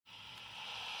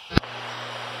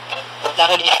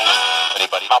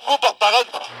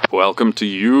Welcome to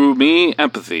You, Me,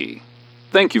 Empathy.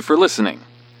 Thank you for listening.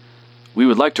 We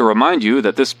would like to remind you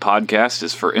that this podcast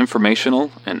is for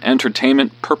informational and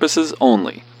entertainment purposes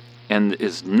only, and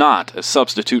is not a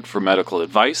substitute for medical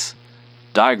advice,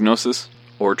 diagnosis,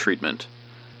 or treatment.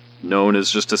 Known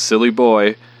as just a silly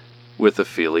boy with a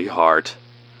feely heart.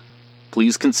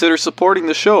 Please consider supporting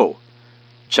the show.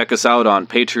 Check us out on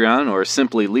Patreon or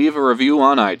simply leave a review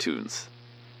on iTunes.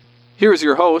 Here's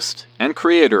your host and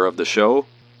creator of the show,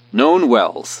 Known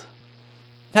Wells.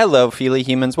 Hello, feely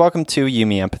humans. Welcome to You,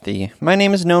 Me, Empathy. My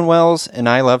name is Known Wells, and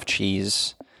I love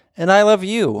cheese. And I love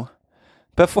you.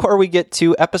 Before we get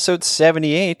to episode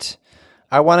 78,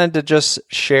 I wanted to just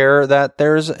share that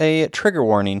there's a trigger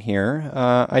warning here.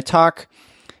 I talk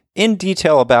in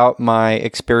detail about my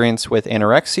experience with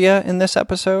anorexia in this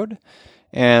episode,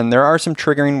 and there are some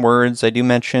triggering words. I do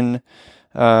mention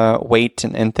weight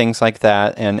and things like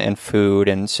that, and food.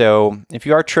 And so if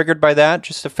you are triggered by that,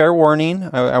 just a fair warning.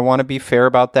 I want to be fair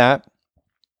about that.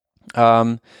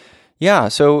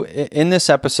 So in this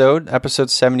episode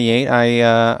 78,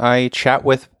 I chat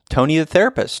with Tony the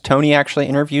therapist. Tony actually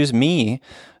interviews me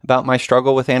about my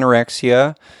struggle with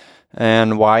anorexia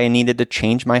and why I needed to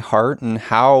change my heart and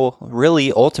how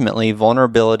really ultimately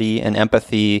vulnerability and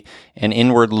empathy and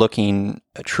inward looking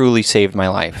truly saved my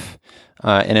life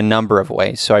in a number of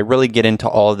ways. So I really get into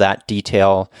all of that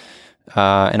detail,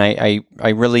 and I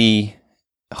really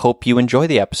hope you enjoy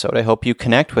the episode. I hope you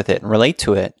connect with it and relate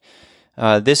to it.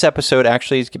 This episode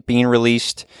actually is being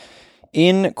released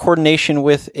in coordination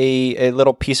with a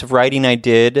little piece of writing I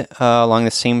did along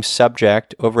the same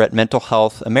subject over at Mental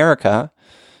Health America.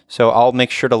 So I'll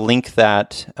make sure to link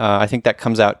that. I think that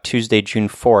comes out Tuesday, June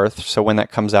 4th. So when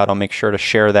that comes out, I'll make sure to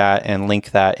share that and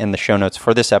link that in the show notes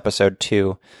for this episode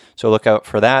too. So look out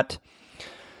for that.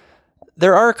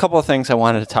 There are a couple of things I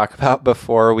wanted to talk about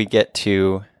before we get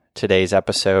to today's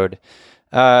episode.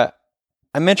 I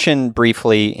mentioned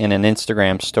briefly in an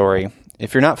Instagram story.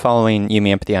 If you're not following You,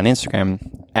 Me, Empathy on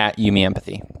Instagram, at You, Me,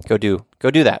 Empathy, go do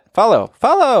that.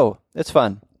 Follow. It's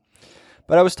fun.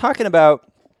 But I was talking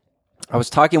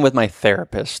with my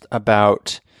therapist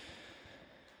about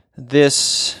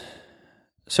this.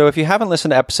 So if you haven't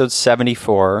listened to episode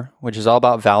 74, which is all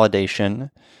about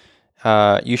validation,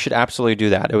 you should absolutely do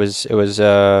that. It was.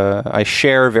 I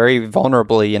share very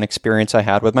vulnerably an experience I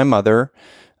had with my mother,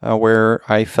 where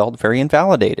I felt very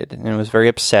invalidated, and it was very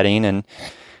upsetting. And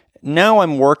now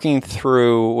I'm working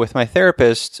through with my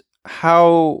therapist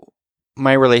how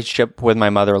my relationship with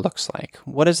my mother looks like.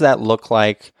 What does that look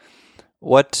like?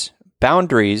 What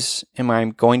boundaries am I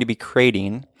going to be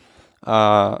creating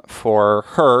for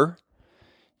her?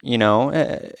 You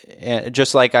know,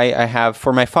 just like I have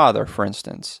for my father, for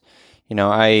instance. You know,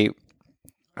 I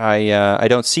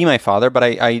don't see my father, but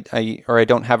I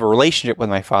don't have a relationship with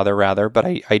my father, rather, but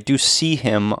I do see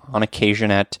him on occasion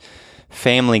at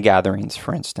family gatherings,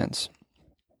 for instance.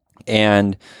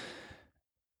 And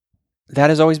that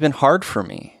has always been hard for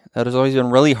me. That has always been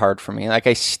really hard for me. Like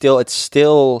it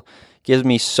still gives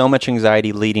me so much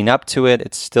anxiety leading up to it.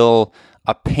 It's still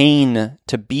a pain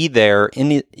to be there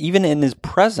even in his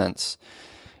presence.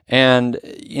 And,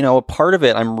 you know, a part of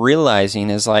it I'm realizing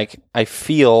is like, I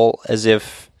feel as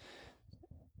if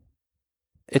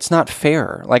it's not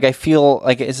fair. Like I feel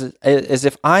like as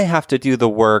if I have to do the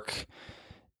work,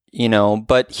 you know,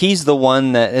 but he's the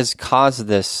one that has caused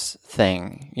this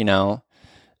thing, you know.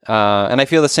 And I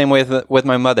feel the same way with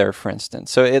my mother, for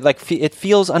instance. So it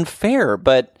feels unfair,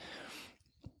 but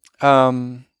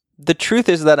the truth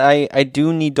is that I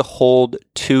do need to hold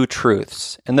two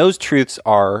truths. And those truths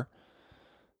are,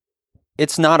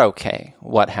 it's not okay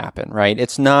what happened, right?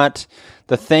 It's not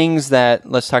the things that,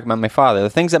 let's talk about my father.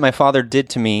 The things that my father did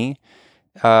to me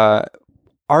are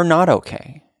not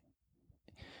okay.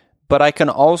 But I can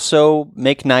also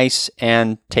make nice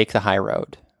and take the high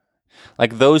road.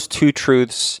 Like those two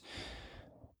truths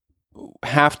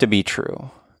have to be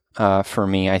true for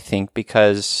me, I think,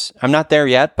 because I'm not there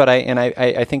yet, but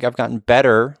I think I've gotten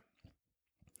better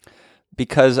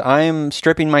because I'm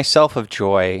stripping myself of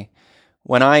joy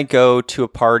when I go to a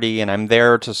party and I'm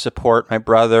there to support my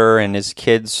brother and his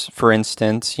kids, for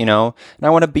instance, you know, and I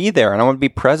want to be there and I want to be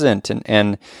present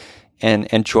and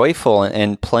joyful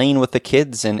and playing with the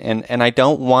kids. And I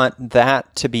don't want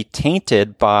that to be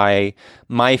tainted by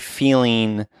my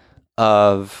feeling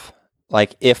of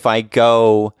like, if I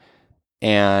go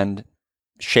and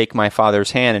shake my father's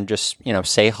hand and just, you know,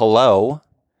 say hello,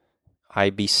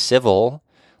 I be civil,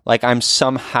 like I'm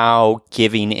somehow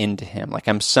giving in to him, like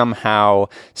I'm somehow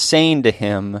saying to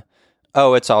him,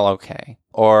 oh, it's all okay,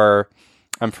 or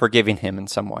I'm forgiving him in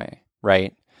some way,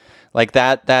 right? Like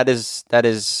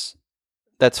that's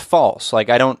false. Like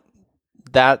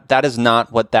that is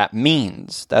not what that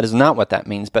means. That is not what that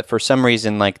means. But for some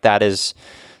reason, like that has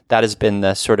been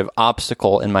the sort of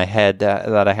obstacle in my head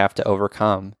that I have to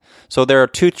overcome. So there are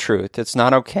two truths. It's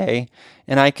not okay.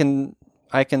 And I can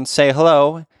say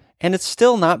hello and it's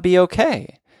still not be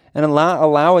okay. And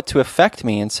allow it to affect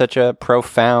me in such a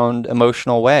profound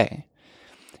emotional way.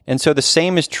 And so the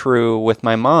same is true with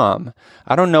my mom.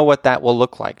 I don't know what that will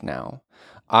look like now.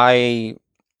 I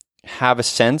have a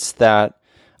sense that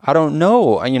I don't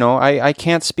know. I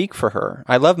can't speak for her.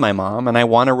 I love my mom and I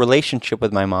want a relationship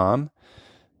with my mom.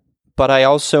 But I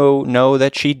also know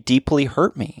that she deeply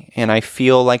hurt me and I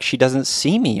feel like she doesn't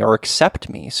see me or accept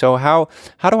me. So how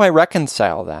do I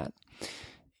reconcile that?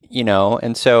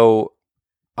 And so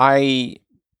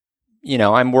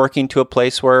I'm working to a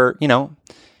place where,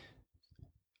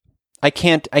 I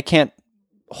can't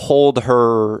hold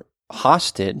her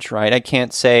hostage, right? I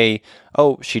can't say,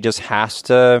 oh, she just has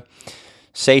to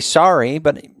say sorry.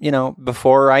 But,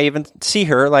 before I even see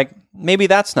her, like, maybe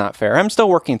that's not fair. I'm still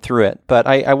working through it, but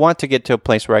I want to get to a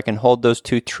place where I can hold those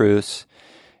two truths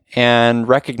and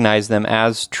recognize them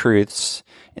as truths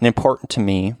and important to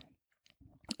me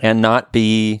and not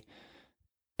be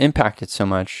impacted so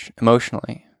much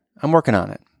emotionally. I'm working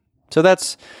on it. So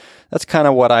that's kind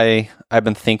of what I've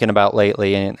been thinking about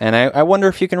lately. And I wonder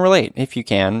if you can relate. If you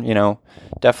can,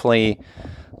 definitely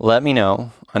let me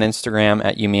know on Instagram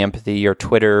at YouMeEmpathy or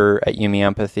Twitter at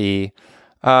YouMeEmpathy.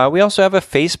 We also have a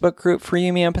Facebook group for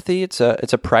You Me Empathy. It's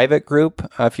a private group.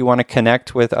 If you want to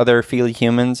connect with other Feely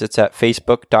humans, it's at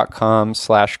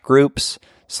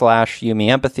facebook.com/groups/You Me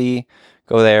Empathy.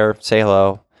 Go there, say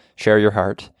hello, share your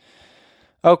heart.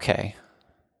 Okay.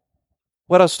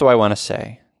 What else do I want to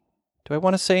say? Do I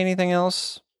want to say anything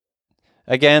else?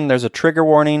 Again, there's a trigger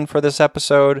warning for this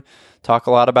episode. Talk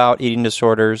a lot about eating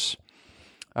disorders.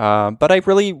 But I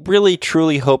really, really,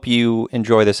 truly hope you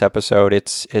enjoy this episode.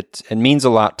 It means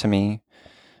a lot to me.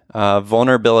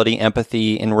 Vulnerability,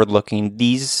 empathy, inward looking.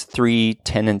 These three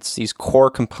tenets, these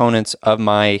core components of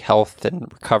my health and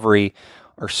recovery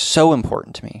are so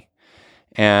important to me.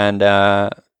 And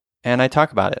I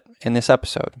talk about it in this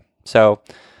episode. So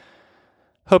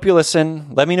hope you listen.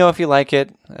 Let me know if you like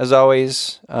it. As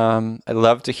always, I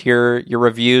love to hear your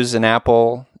reviews in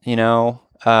Apple.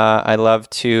 I love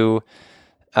to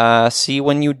see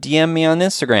when you DM me on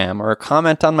Instagram or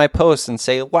comment on my post and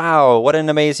say, wow, what an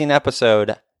amazing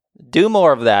episode. Do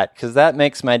more of that because that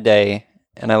makes my day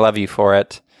and I love you for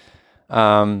it.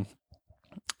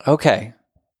 Okay.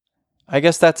 I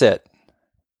guess that's it.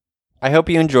 I hope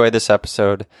you enjoyed this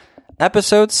episode.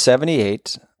 Episode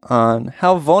 78 on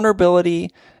how vulnerability,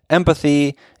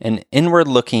 empathy, and inward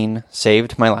looking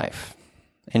saved my life.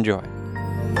 Enjoy.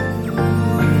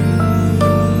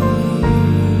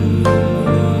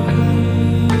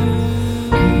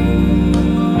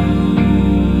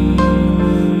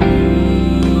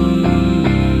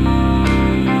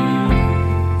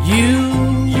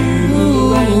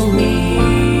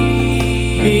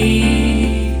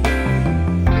 Me,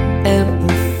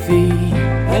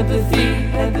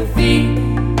 empathy,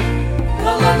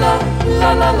 yeah,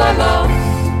 la, la, la.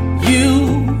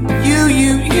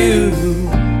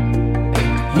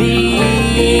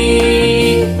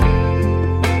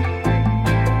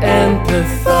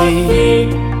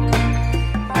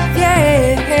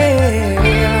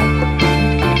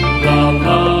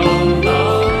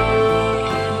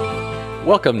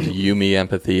 Welcome to You Me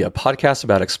Empathy, a podcast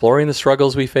about exploring the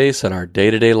struggles we face in our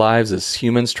day-to-day lives as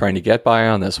humans trying to get by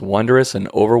on this wondrous and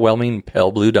overwhelming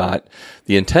pale blue dot.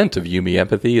 The intent of You Me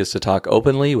Empathy is to talk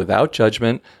openly without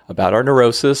judgment about our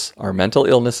neurosis, our mental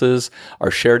illnesses,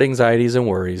 our shared anxieties and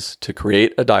worries, to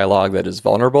create a dialogue that is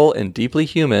vulnerable and deeply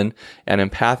human and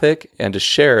empathic, and to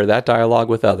share that dialogue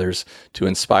with others to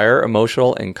inspire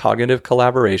emotional and cognitive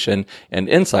collaboration and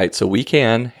insight so we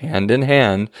can, hand in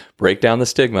hand, break down the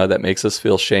stigma that makes us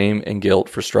feel shame and guilt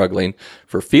for struggling,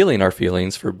 for feeling our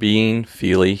feelings, for being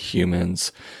feely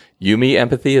humans. You Me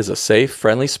Empathy is a safe,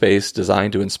 friendly space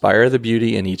designed to inspire the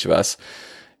beauty in each of us.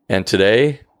 And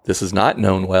today, this is not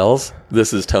Known Wells.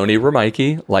 This is Tony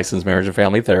Romeike, licensed marriage and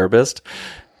family therapist.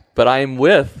 But I'm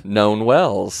with Known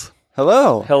Wells.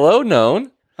 Hello. Hello, Known.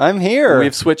 I'm here.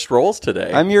 We've switched roles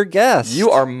today. I'm your guest.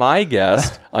 You are my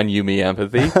guest on You Me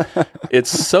Empathy. It's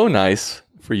so nice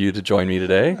for you to join me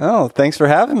today. Oh, thanks for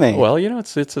having me. Well,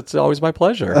 it's always my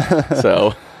pleasure.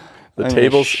 So The I'm gonna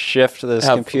tables shift this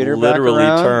have computer literally back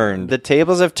around. turned. The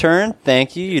tables have turned.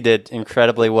 Thank you. You did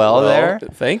incredibly well there.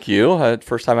 Thank you.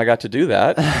 First time I got to do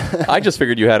that. I just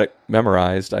figured you had it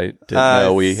memorized. I didn't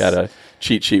know we had a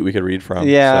cheat sheet we could read from.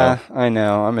 Yeah, so. I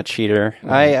know. I'm a cheater.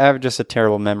 I have just a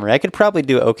terrible memory. I could probably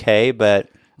do okay, but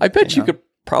I bet you could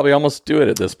probably almost do it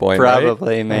at this point.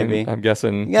 probably, right? maybe. I'm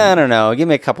guessing. Yeah, I don't know. Give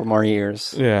me a couple more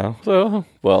years. Yeah. So,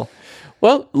 well,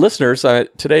 listeners,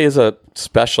 today is a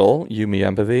special You Me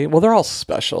Empathy. Well, they're all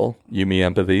special You Me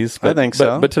Empathies. But, I think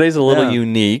so. But today's a little Yeah.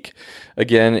 unique,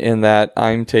 again, in that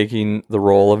I'm taking the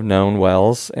role of Known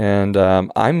Wells, and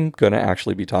I'm going to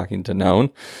actually be talking to Known.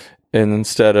 And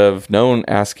instead of Known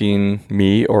asking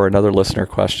me or another listener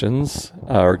questions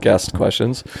or guest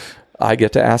questions, I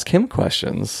get to ask him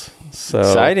questions. So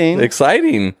exciting! I'm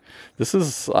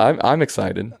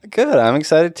excited. Good. I'm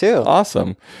excited too.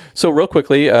 Awesome. So real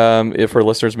quickly, if for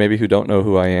listeners maybe who don't know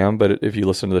who I am, but if you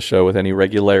listen to the show with any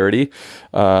regularity,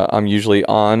 I'm usually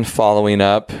on following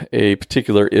up a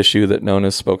particular issue that Known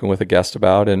has spoken with a guest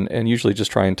about, and usually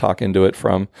just try and talk into it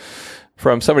from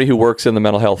somebody who works in the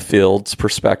mental health field's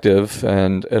perspective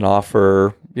and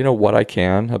offer, what I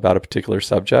can about a particular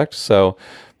subject. So,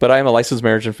 but I am a licensed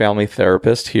marriage and family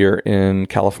therapist here in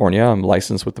California. I'm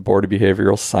licensed with the Board of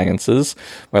Behavioral Sciences.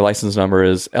 My license number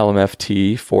is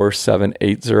LMFT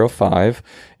 47805,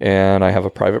 and I have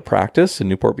a private practice in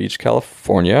Newport Beach,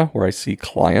 California, where I see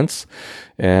clients,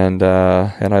 and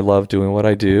I love doing what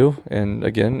I do, and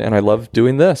I love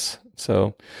doing this.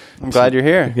 So I'm glad you're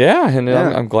here. Yeah, and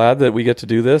I'm glad that we get to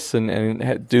do this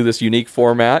and do this unique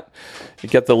format,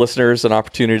 get the listeners an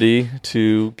opportunity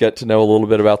to get to know a little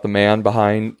bit about the man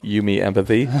behind You Me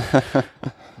Empathy.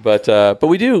 But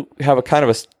we do have a kind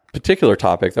of a particular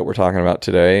topic that we're talking about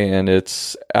today, and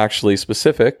it's actually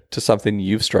specific to something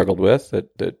you've struggled with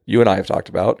that you and I have talked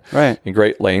about in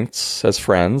great lengths as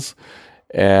friends.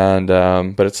 And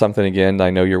but it's something, again, I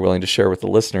know you're willing to share with the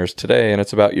listeners today, and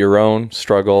it's about your own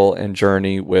struggle and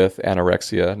journey with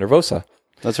anorexia nervosa.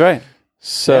 That's right.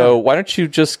 So why don't you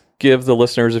just give the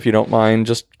listeners, if you don't mind,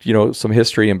 just some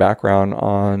history and background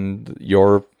on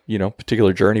your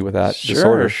particular journey with that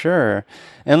disorder. Sure.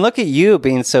 And look at you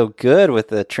being so good with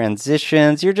the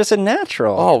transitions. You're just a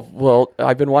natural. Oh, well,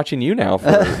 I've been watching you now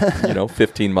for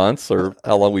 15 months or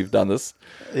how long we've done this.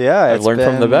 Yeah, I've learned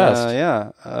from the best.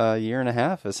 A year and a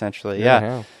half, essentially.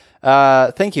 Yeah.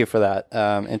 Thank you for that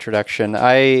introduction.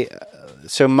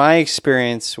 So my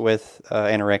experience with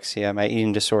anorexia, my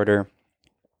eating disorder,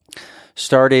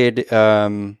 started.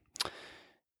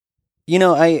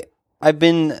 I've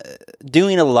been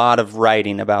doing a lot of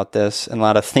writing about this and a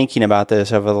lot of thinking about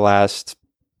this over the last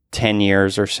 10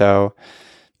 years or so.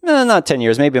 Not 10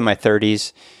 years, maybe in my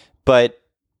 30s, but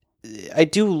I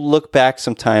do look back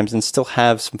sometimes and still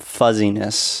have some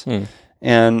fuzziness.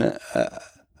 And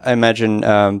I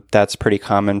imagine that's pretty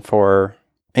common for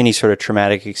any sort of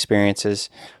traumatic experiences.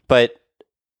 But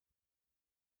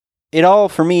it all,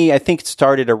 for me, I think it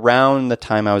started around the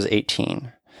time I was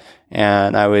 18.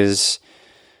 And I was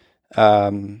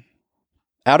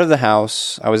out of the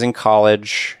house. I was in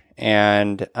college,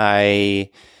 and I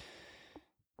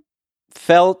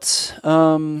felt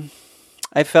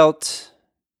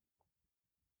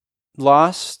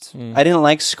lost. I didn't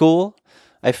like school.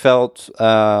 I felt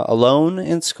alone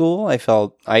in school. I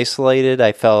felt isolated.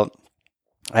 I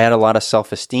had a lot of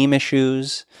self-esteem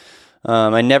issues.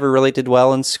 I never really did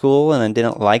well in school, and I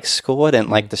didn't like school. I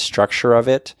didn't like the structure of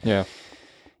it. Yeah.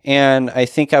 And I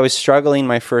think I was struggling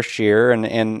my first year,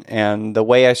 and the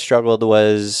way I struggled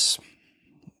was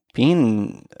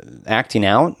acting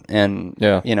out and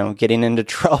getting into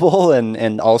trouble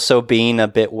and also being a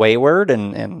bit wayward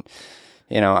and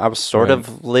I was sort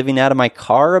of living out of my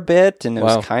car a bit, and it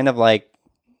was kind of like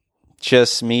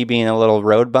just me being a little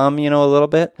road bum, a little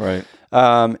bit. Right.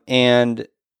 And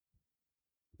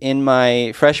in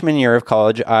my freshman year of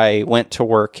college, I went to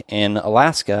work in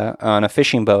Alaska on a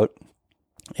fishing boat.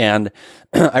 And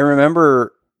I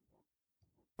remember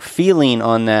feeling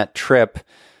on that trip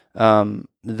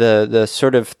the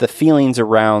sort of the feelings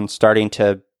around starting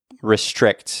to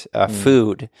restrict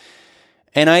food.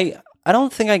 And I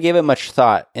don't think I gave it much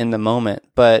thought in the moment,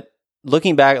 but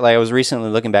looking back, like I was recently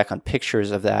looking back on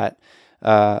pictures of that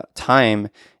time,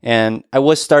 and I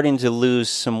was starting to lose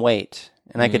some weight,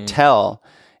 and I could tell.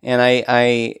 And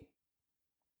I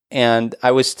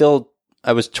was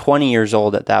 20 years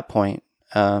old at that point.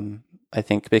 I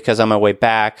think because on my way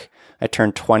back, I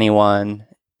turned 21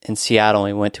 in Seattle.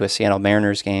 We went to a Seattle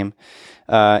Mariners game.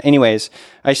 Anyways,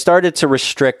 I started to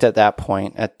restrict at that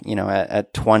point at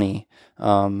 20.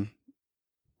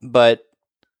 But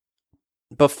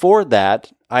before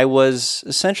that, I was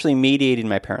essentially mediating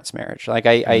my parents' marriage. Like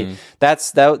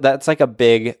that's like a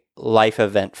big life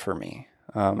event for me,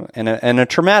 and a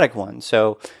traumatic one.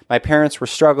 So my parents were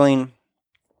struggling.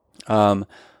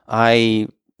 I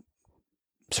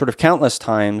sort of countless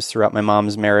times throughout my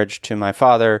mom's marriage to my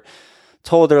father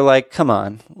told her, like, come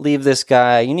on, leave this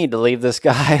guy. You need to leave this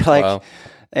guy. Like, Wow.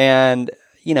 and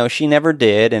she never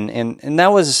did. And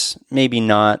that was maybe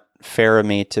not fair of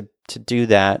me to do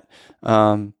that.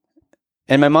 And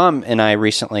my mom and I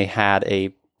recently had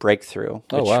a breakthrough,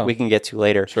 which wow. we can get to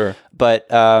later. Sure. But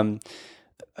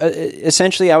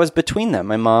essentially, I was between them.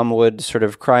 My mom would sort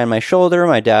of cry on my shoulder.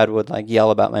 My dad would like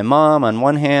yell about my mom on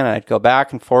one hand. I'd go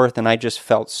back and forth, and I just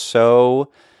felt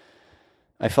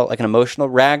I felt like an emotional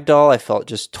rag doll. I felt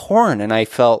just torn, and I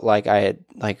felt like I had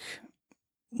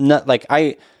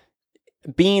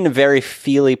being a very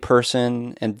feely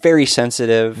person and very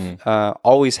sensitive,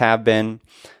 always have been.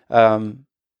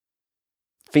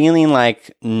 Feeling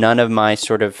like none of my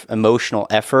sort of emotional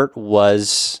effort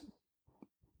was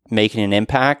making an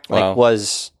impact, Wow.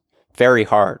 was very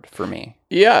hard for me.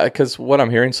 Yeah, because what I'm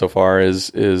hearing so far is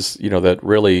that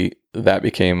really that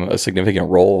became a significant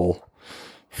role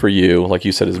for you, like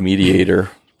you said, as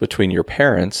mediator between your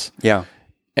parents. Yeah.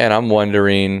 And I'm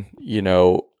wondering,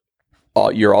 your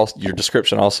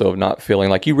description also of not feeling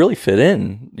like you really fit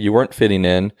in. You weren't fitting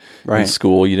in Right.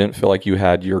 school. You didn't feel like you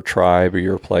had your tribe or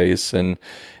your place, and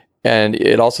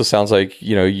it also sounds like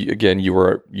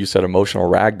you said emotional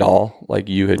ragdoll, like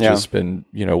you had just been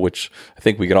which I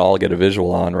think we can all get a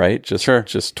visual on, right?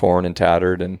 Just torn and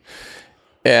tattered, and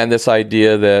this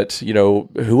idea that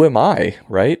who am I,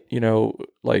 right?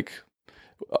 Like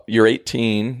you're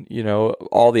 18,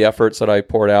 all the efforts that I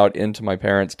poured out into my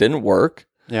parents didn't work.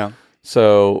 Yeah.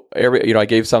 So I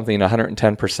gave something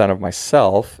 110% of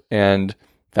myself, and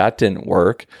that didn't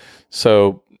work.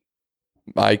 So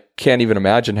I can't even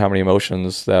imagine how many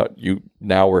emotions that you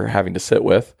now were having to sit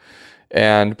with,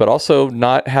 but also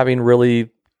not having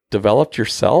really developed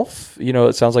yourself.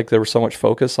 It sounds like there was so much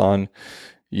focus on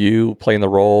you playing the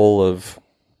role of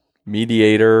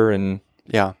mediator, and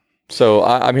Yeah. so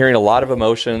I'm hearing a lot of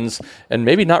emotions, and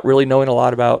maybe not really knowing a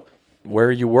lot about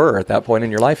where you were at that point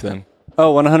in your life then.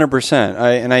 Oh, 100%.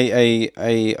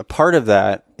 A part of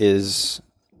that is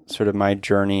sort of my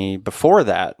journey before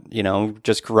that,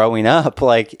 just growing up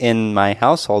like in my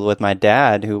household with my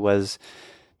dad, who was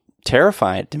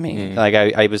terrified to me. Like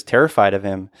I was terrified of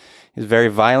him. He was very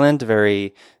violent,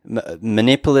 very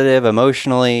manipulative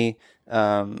emotionally,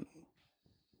 not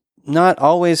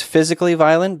always physically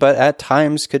violent, but at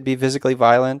times could be physically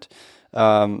violent,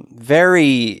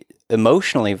 very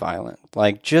emotionally violent,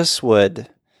 like just would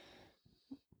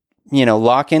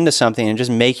lock into something and just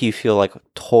make you feel like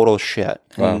total shit,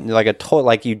 and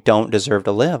like you don't deserve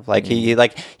to live. Like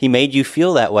he made you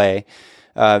feel that way.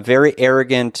 Very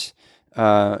arrogant,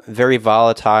 very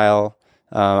volatile.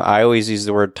 I always use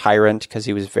the word tyrant because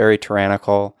he was very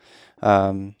tyrannical.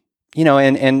 And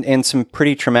some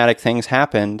pretty traumatic things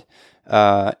happened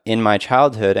in my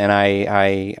childhood, and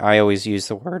I always use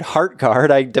the word heart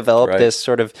guard. I developed this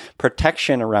sort of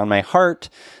protection around my heart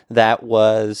that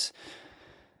was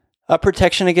a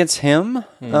protection against him,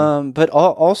 but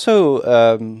also,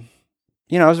 I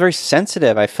was very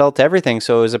sensitive. I felt everything,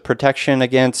 so it was a protection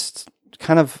against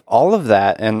kind of all of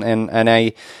that, and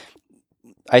I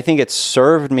think it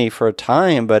served me for a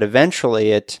time, but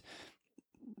eventually it,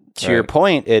 to your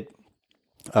point, it,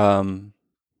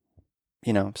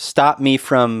 stopped me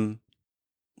from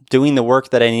doing the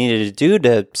work that I needed to do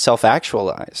to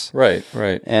self-actualize. Right.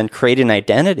 And create an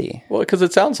identity. Well, because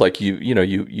it sounds like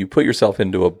you put yourself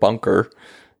into a bunker,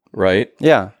 right?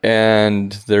 Yeah.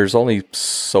 And there's only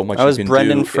so much I was you can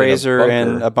Brendan do Fraser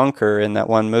in a bunker in that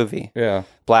one movie. Yeah.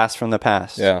 Blast from the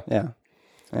Past. Yeah. Yeah.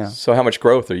 So how much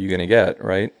growth are you going to get,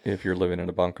 right, if you're living in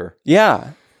a bunker?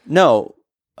 Yeah. No,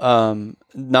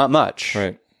 not much.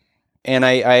 Right. And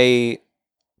I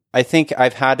think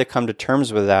I've had to come to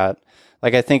terms with that.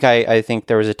 Like, I think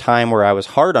there was a time where I was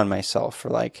hard on myself for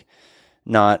like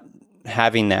not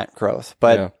having that growth,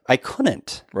 but I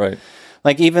couldn't. Right.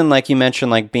 Like, even like you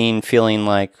mentioned, like feeling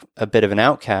like a bit of an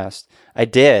outcast. I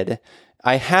did.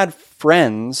 I had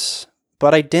friends,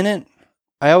 but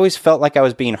I always felt like I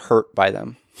was being hurt by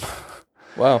them.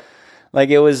 Wow. Like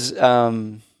it was,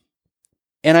 and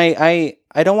I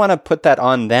don't want to put that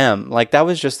on them. Like that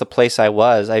was just the place I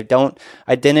was. I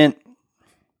didn't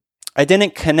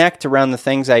connect around the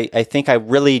things I think I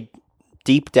really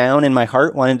deep down in my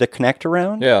heart wanted to connect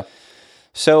around. Yeah.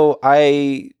 So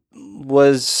I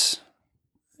was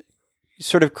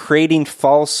sort of creating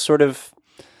false sort of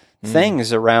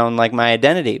things around like my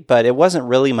identity, but it wasn't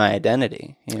really my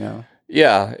identity,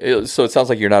 Yeah. So it sounds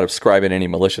like you're not ascribing any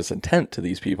malicious intent to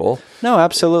these people. No,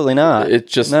 absolutely not.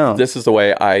 It's just, No. this is the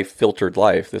way I filtered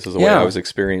life. This is the way Yeah. I was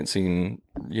experiencing,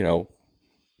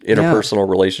 interpersonal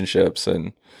relationships.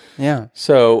 And Yeah.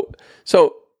 so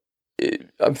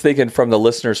I'm thinking from the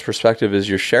listener's perspective as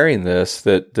you're sharing this,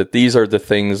 that these are the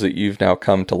things that you've now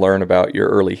come to learn about your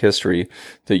early history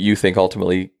that you think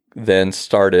ultimately then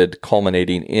started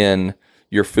culminating in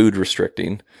your food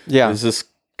restricting. Yeah. Is this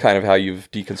kind of how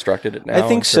you've deconstructed it now? I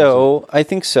think so.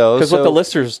 Because what the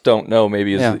listeners don't know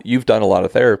maybe is Yeah. that you've done a lot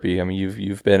of therapy. I mean,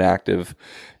 you've been active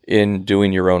in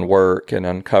doing your own work and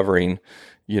uncovering,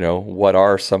 what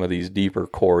are some of these deeper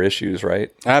core issues, right?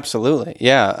 Absolutely.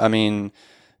 Yeah. I mean,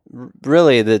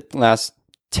 really the last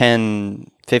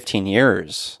 10, 15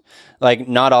 years, like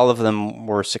not all of them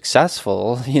were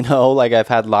successful, like I've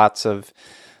had lots of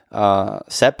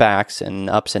setbacks and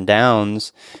ups and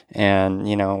downs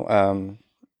and,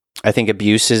 I think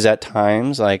abuses at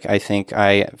times. Like I think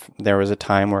there was a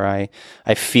time where I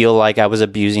feel like I was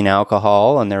abusing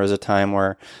alcohol, and there was a time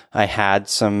where I had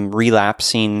some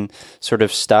relapsing sort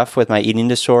of stuff with my eating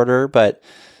disorder. But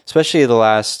especially the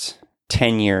last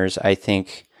 10 years, I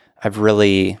think I've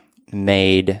really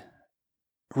made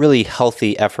really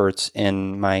healthy efforts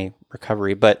in my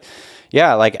recovery. But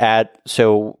yeah,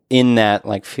 so in that,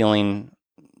 like feeling,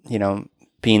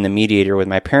 being the mediator with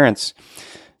my parents,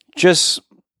 just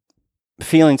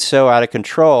feeling so out of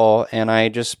control, and I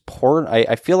just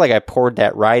I feel like I poured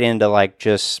that right into like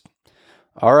just,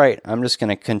 all right, I'm just going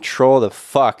to control the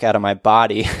fuck out of my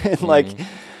body. And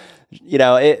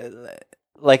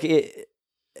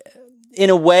in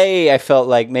a way I felt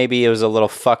like maybe it was a little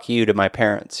fuck you to my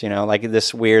parents, like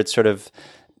this weird sort of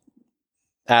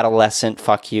adolescent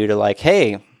fuck you to like,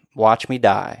 hey, watch me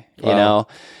die,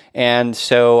 And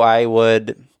so I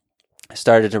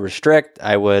started to restrict.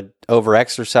 I would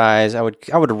over-exercise. I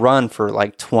would run for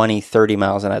like 20, 30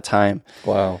 miles at a time.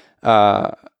 Wow.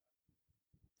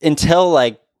 Until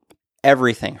like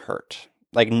everything hurt.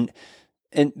 Like,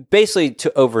 and basically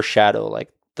to overshadow like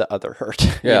the other hurt.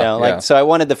 So I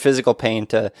wanted the physical pain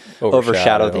to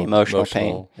overshadow the emotional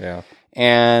pain. Yeah.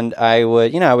 And I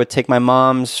would take my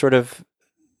mom's sort of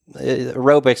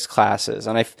aerobics classes,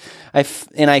 and I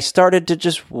started to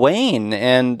just wane,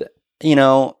 and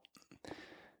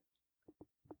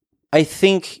I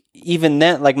think even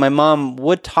then, like my mom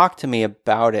would talk to me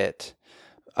about it.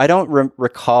 I don't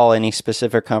recall any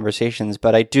specific conversations,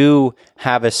 but I do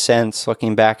have a sense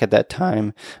looking back at that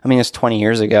time. I mean, it's 20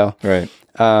 years ago. Right.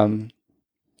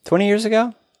 20 years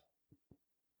ago?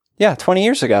 Yeah, 20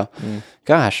 years ago.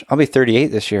 Gosh, I'll be 38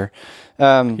 this year.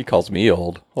 He calls me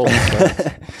old. Holy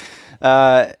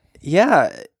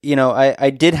yeah, I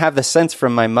did have the sense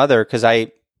from my mother, because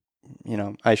I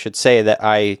should say that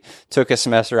I took a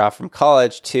semester off from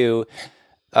college to,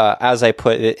 as I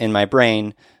put it in my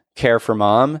brain, care for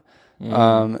mom,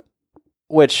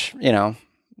 which,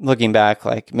 looking back,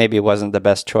 like maybe it wasn't the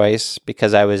best choice,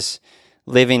 because I was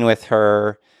living with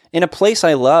her in a place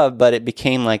I love, but it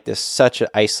became like such an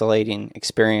isolating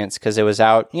experience, because it was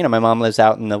out, my mom lives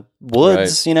out in the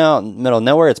woods, Right. Middle of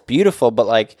nowhere. It's beautiful, but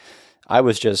like I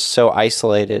was just so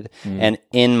isolated and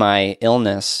in my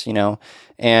illness,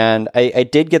 and I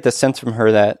did get the sense from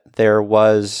her that there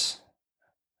was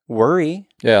worry.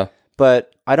 Yeah.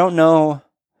 But I don't know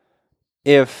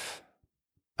I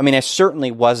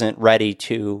certainly wasn't ready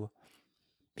to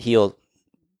heal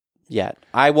yet.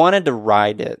 I wanted to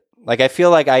ride it. Like, I feel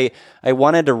like I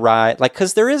wanted to ride, like,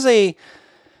 because there is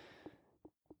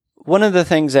one of the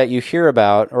things that you hear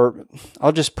about, or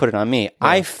I'll just put it on me. Yeah.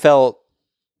 I felt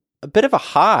a bit of a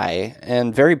high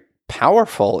and very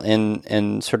powerful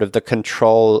in sort of the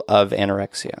control of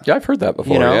anorexia. Yeah, I've heard that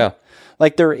before. Yeah.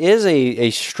 Like there is a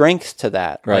strength to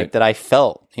that, right. Like that I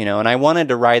felt, and I wanted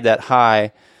to ride that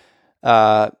high,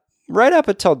 right up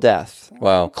until death.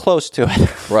 Wow. Close to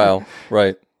it. Wow.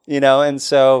 Right. And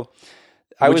so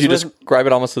would you describe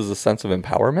it almost as a sense of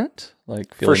empowerment?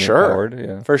 Like feeling for sure. empowered?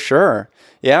 Yeah. For sure.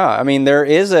 Yeah. There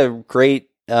is a great,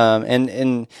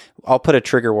 and I'll put a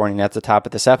trigger warning at the top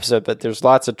of this episode, but there's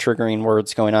lots of triggering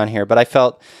words going on here. But I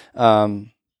felt,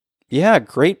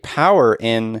 great power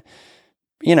in,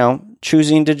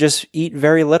 choosing to just eat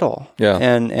very little. Yeah.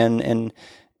 And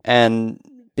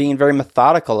being very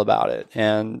methodical about it.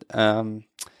 And,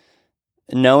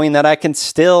 knowing that I can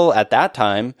still, at that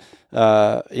time,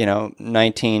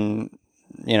 19,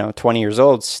 20 years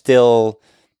old, still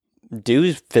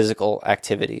do physical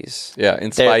activities. Yeah,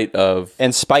 in spite of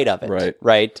it. Right.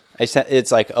 Right.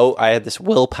 It's like, I had this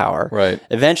willpower. Right.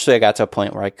 Eventually I got to a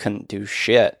point where I couldn't do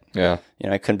shit. Yeah.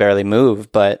 I couldn't barely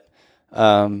move, but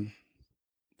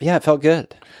it felt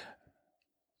good.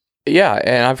 Yeah,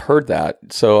 and I've heard that.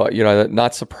 So,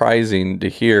 not surprising to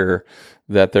hear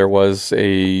that there was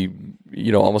a,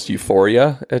 almost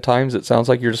euphoria at times, it sounds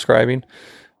like you're describing,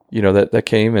 that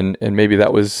came. And maybe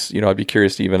that was, I'd be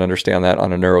curious to even understand that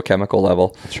on a neurochemical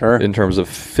level. Sure. In terms of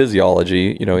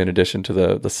physiology, in addition to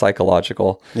the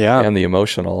psychological and the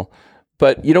emotional.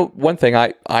 But, one thing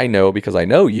I know, because I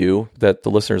know you, that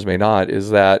the listeners may not, is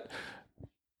that,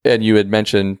 and you had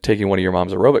mentioned taking one of your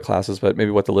mom's aerobic classes, but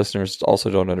maybe what the listeners also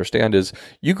don't understand is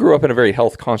you grew up in a very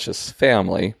health conscious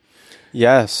family.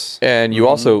 Yes. And you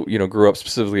also, grew up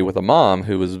specifically with a mom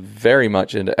who was very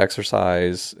much into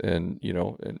exercise and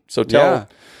so tell. Yeah.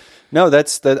 No,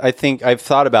 I think I've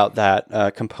thought about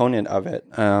that component of it.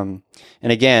 And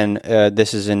again,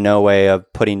 this is in no way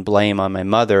of putting blame on my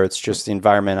mother. It's just the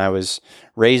environment I was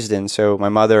raised in. So my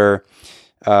mother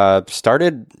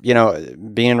started,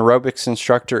 being an aerobics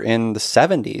instructor in the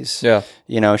 70s.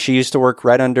 Yeah. She used to work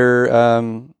right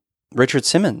under Richard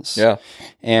Simmons. Yeah.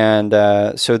 And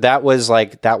so that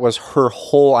was her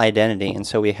whole identity. And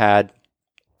so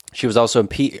she was also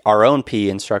our own PE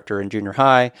instructor in junior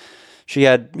high. She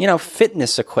had,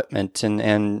 fitness equipment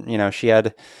and she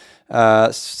had,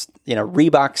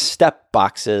 Reebok step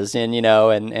boxes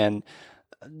and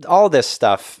all this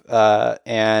stuff.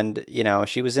 And,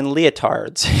 she was in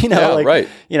leotards, right.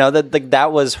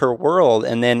 That was her world.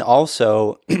 And then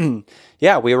also, we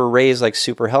were raised like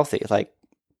super healthy, like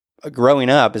growing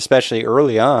up, especially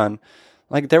early on,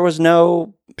 like there was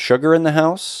no sugar in the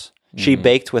house. She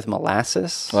baked with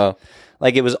molasses. Wow.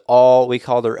 Like it was all, we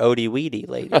called her Odie Weedy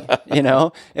lady,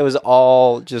 it was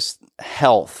all just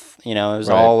health, it was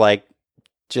all like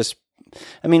just,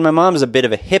 my mom's a bit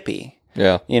of a hippie.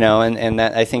 Yeah. And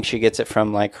that I think she gets it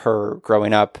from like her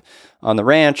growing up on the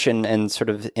ranch and sort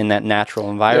of in that natural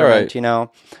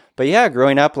environment, But yeah,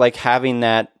 growing up, like having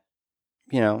that,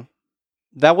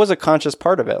 that was a conscious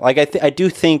part of it. Like I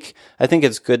think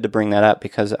it's good to bring that up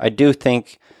because I do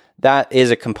think that is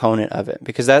a component of it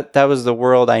because that was the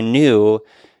world I knew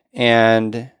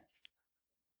and,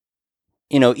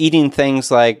 eating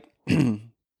things like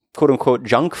quote unquote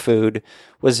junk food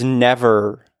was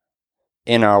never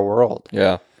in our world.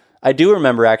 Yeah. I do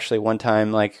remember actually one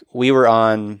time, like we were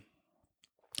on,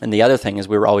 and the other thing is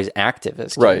we were always active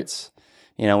as kids.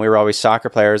 Right. We were always soccer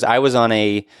players. I was on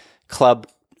a club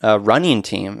running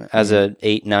team as a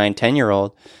 8, 9,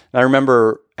 10-year-old. And I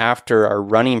remember after our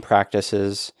running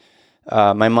practices,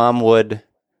 my mom would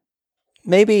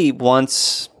maybe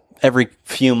once every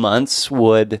few months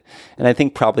and I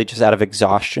think probably just out of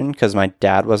exhaustion because my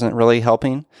dad wasn't really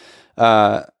helping.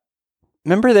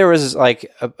 Remember there was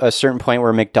like a certain point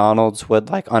where McDonald's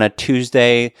would like on a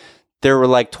Tuesday, there were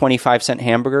like 25-cent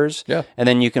hamburgers. Yeah. And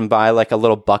then you can buy like a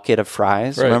little bucket of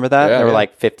fries. Right. Remember that? Yeah, they were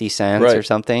like 50 cents or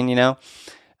something,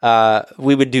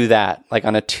 we would do that like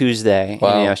on a Tuesday.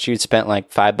 Wow. And, she would spend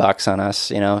like $5 on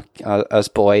us, us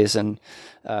boys. And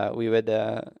we would,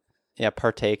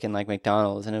 partake in like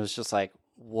McDonald's. And it was just like,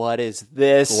 what is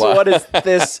this? Wow. What is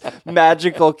this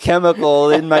magical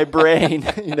chemical in my brain?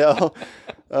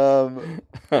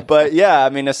 But yeah,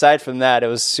 aside from that, it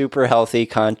was super healthy,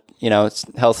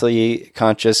 healthy,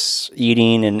 conscious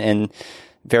eating and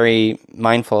very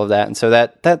mindful of that. And so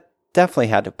that definitely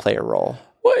had to play a role.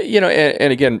 Well,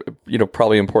 and again,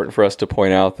 probably important for us to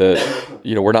point out that,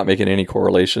 we're not making any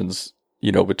correlations,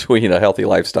 between a healthy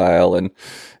lifestyle and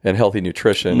healthy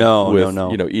nutrition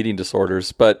with eating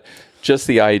disorders. But just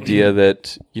the idea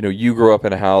that, you grew up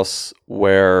in a house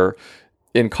where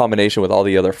in combination with all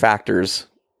the other factors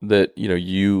that,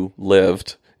 you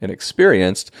lived and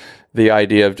experienced, the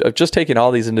idea of just taking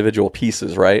all these individual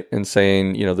pieces, right? And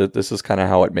saying, that this is kind of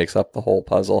how it makes up the whole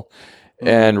puzzle.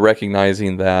 And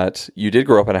recognizing that you did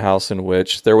grow up in a house in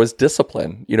which there was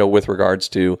discipline, with regards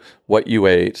to what you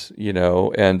ate,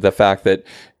 and the fact that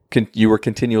you were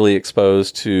continually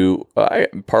exposed to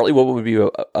partly what would be,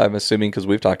 I'm assuming, because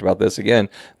we've talked about this again,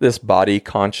 this body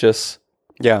conscious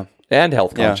and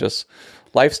health conscious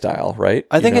lifestyle, right?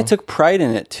 I think I took pride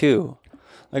in it too.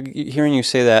 Like hearing you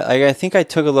say that, I think I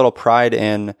took a little pride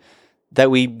in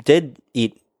that we did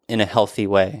eat in a healthy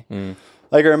way.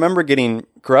 Like I remember getting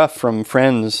gruff from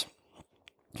friends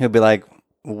who'd be like,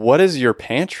 "What is your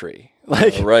pantry?"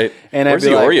 Like, right? And where's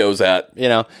the Oreos at?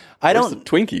 Where's the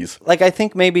Twinkies? Like, I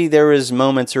think maybe there was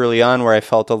moments early on where I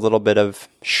felt a little bit of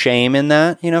shame in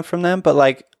that, from them. But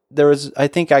like, I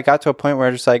think I got to a point where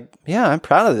I was like, "Yeah, I'm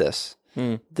proud of this.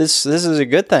 This is a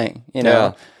good thing,"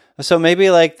 Yeah. So maybe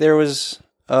like there was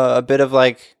a bit of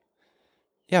like,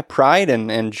 pride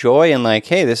and joy and like,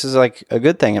 hey, this is like a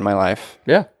good thing in my life.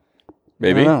 Yeah.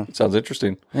 Maybe. I don't know. Sounds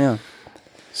interesting. Yeah.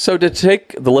 So to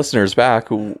take the listeners back,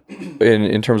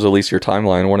 in terms of at least your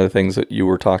timeline, one of the things that you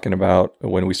were talking about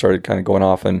when we started kind of going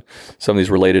off on some of these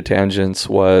related tangents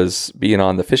was being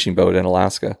on the fishing boat in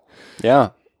Alaska.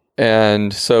 Yeah.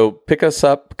 And so pick us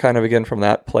up kind of again from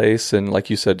that place. And like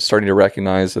you said, starting to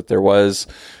recognize that there was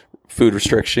food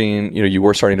restriction. You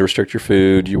were starting to restrict your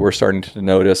food. You were starting to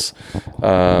notice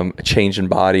a change in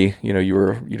body. You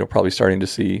were, probably starting to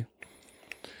see,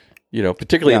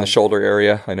 particularly in the shoulder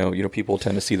area. I know, people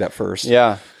tend to see that first.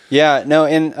 Yeah. Yeah. No,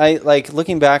 and I like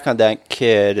looking back on that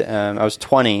kid. I was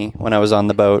 20 when I was on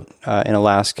the boat in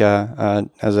Alaska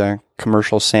as a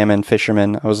commercial salmon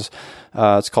fisherman. I was,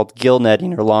 it's called gill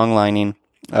netting or long lining.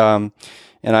 And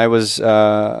I was,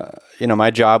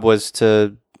 my job was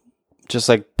to just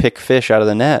like pick fish out of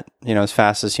the net, as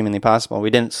fast as humanly possible. We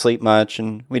didn't sleep much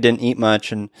and we didn't eat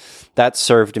much, and that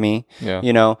served me,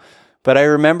 But I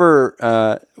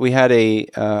remember we had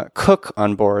a cook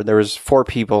on board. There was 4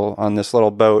 people on this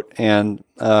little boat, and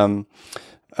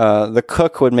the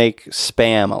cook would make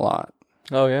Spam a lot.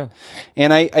 Oh yeah.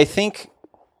 And I think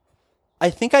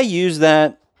I use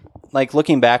that, like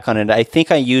looking back on it, I think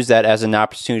I used that as an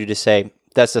opportunity to say,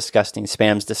 that's disgusting.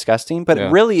 Spam's disgusting.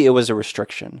 But really, it was a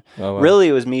restriction. Oh, wow. Really,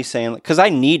 it was me saying, because I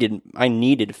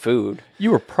needed food.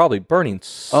 You were probably burning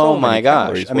so many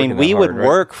calories. I mean, we would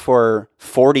work for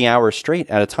 40 hours straight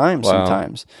at a time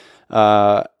sometimes.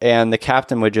 And the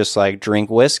captain would just like drink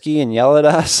whiskey and yell at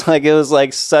us. Like it was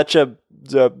like such a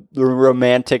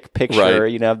romantic picture,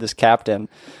 of this captain.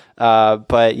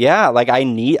 But yeah, like I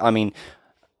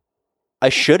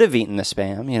should have eaten the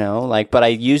Spam, but I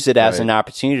used it as an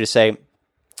opportunity to say,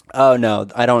 oh no,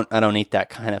 I don't eat that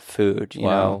kind of food, you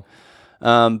know?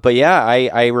 But yeah,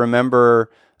 I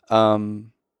remember,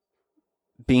 being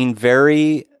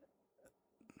very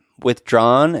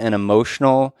withdrawn and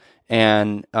emotional,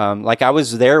 and, like I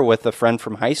was there with a friend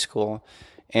from high school,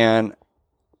 and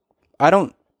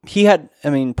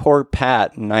poor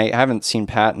Pat, and I haven't seen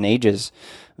Pat in ages,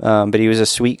 but he was a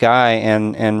sweet guy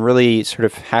and really sort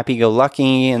of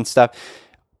happy-go-lucky and stuff.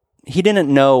 He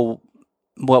didn't know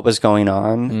what was going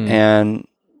on, and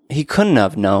he couldn't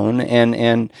have known,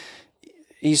 and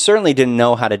he certainly didn't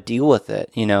know how to deal with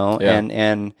it,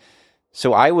 and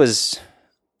so I was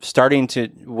starting to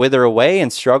wither away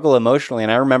and struggle emotionally.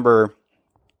 And I remember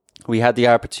we had the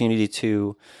opportunity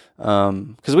to,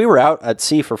 because we were out at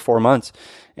sea for 4 months,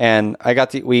 and I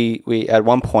got we at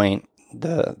one point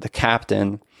the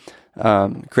captain,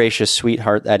 gracious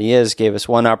sweetheart that he is, gave us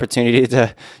one opportunity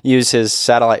to use his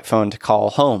satellite phone to call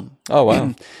home. Oh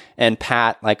wow! And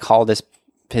Pat called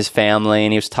his family,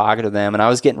 and he was talking to them, and I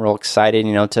was getting real excited,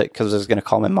 because I was going to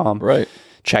call my mom, right?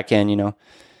 Check in,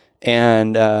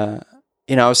 and I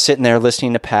was sitting there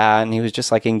listening to Pat, and he was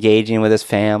just engaging with his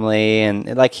family, and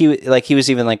he was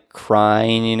even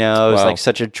crying, it was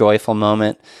such a joyful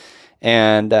moment,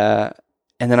 and then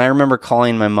I remember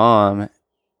calling my mom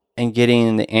and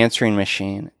getting the answering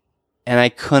machine, and I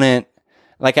couldn't,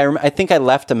 I think I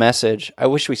left a message. I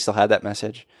wish we still had that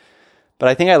message, but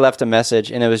I think I left a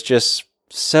message, and it was just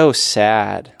so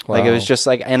sad. Wow. It was just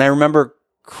and I remember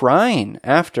crying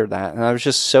after that, and I was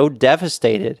just so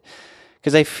devastated,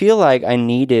 because I feel like I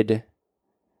needed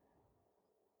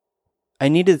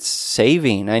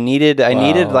saving. I needed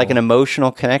an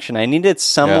emotional connection. I needed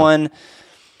someone,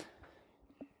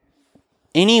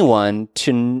 anyone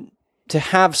to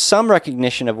have some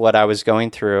recognition of what I was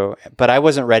going through, but I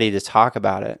wasn't ready to talk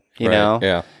about it, you know?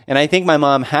 Yeah. And I think my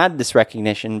mom had this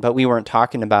recognition, but we weren't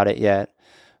talking about it yet.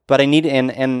 But I need,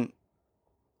 and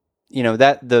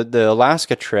that the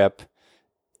Alaska trip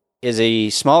is a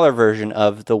smaller version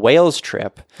of the Wales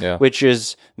trip, which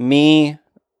is me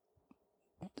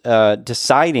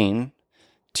deciding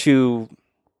to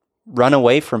run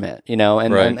away from it,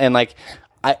 and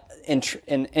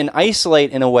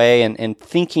isolate in a way, and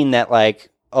thinking that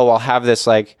I'll have this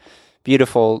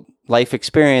beautiful life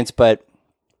experience, but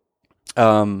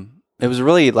it was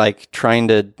really trying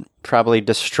to probably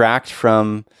distract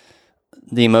from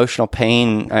the emotional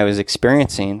pain I was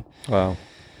experiencing. Wow.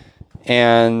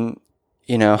 And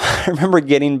I remember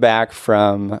getting back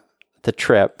from the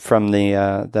trip, from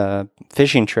the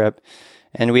fishing trip,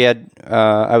 and we had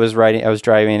I was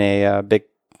driving a big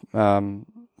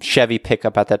Chevy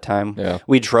pickup at that time. Yeah.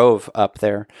 We drove up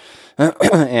there,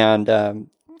 and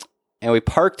we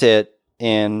parked it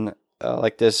in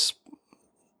this.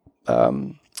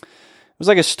 It was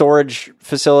a storage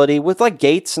facility with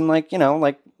gates and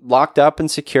locked up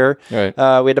and secure. Right.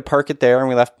 We had to park it there, and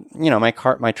we left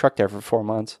my truck there for 4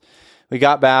 months. We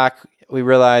got back. We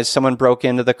realized someone broke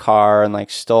into the car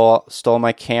and stole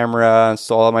my camera and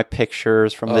stole all my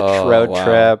pictures from the road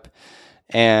trip.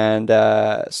 and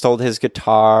stole his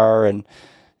guitar, and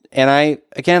I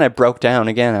broke down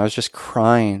again. I was just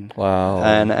crying. Wow.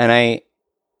 And I,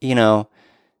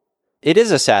 it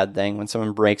is a sad thing when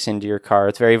someone breaks into your car.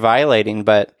 It's very violating,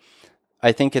 but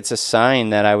I think it's a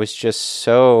sign that I was just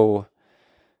so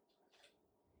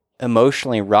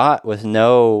emotionally wrought with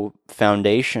no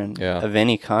foundation of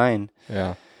any kind.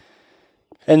 Yeah.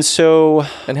 And so,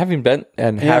 having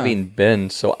been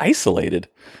so isolated.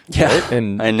 Right?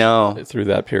 And I know through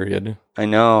that period. I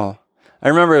know. I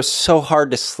remember it was so hard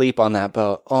to sleep on that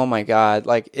boat. Oh my God.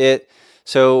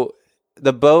 So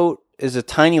the boat is a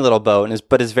tiny little boat,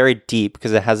 but it's very deep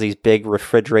because it has these big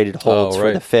refrigerated holds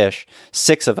for the fish,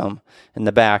 6 of them in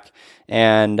the back.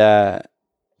 And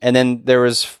then there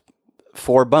was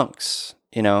 4 bunks,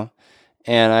 and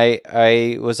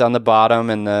I was on the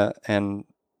bottom, and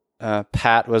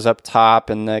Pat was up top,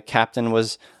 and the captain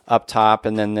was up top,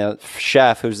 and then the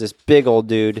chef, who's this big old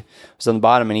dude, was on the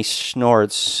bottom, and he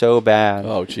snored so bad.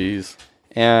 Oh, jeez.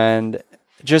 And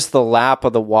just the lap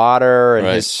of the water and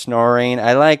his snoring,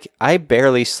 I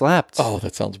barely slept. Oh,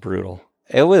 that sounds brutal.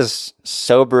 It was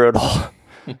so brutal. Oh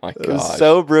my gosh. It was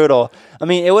so brutal. I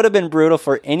mean, it would have been brutal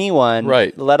for anyone,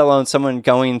 let alone someone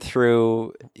going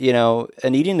through,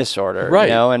 an eating disorder,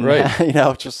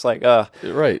 just like,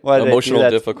 emotional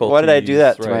difficulty. Why did I do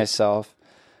that to myself?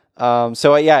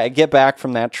 So I get back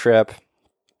from that trip,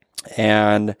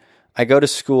 and I go to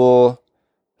school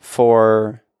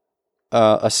for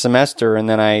a semester, and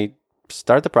then I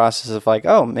start the process of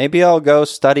maybe I'll go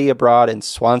study abroad in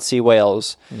Swansea,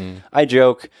 Wales. I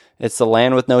joke, it's the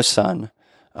land with no sun.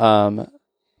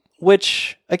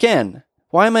 Which, again,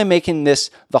 why am I making this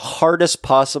the hardest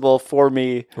possible for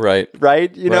me? Right?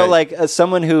 As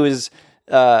someone who is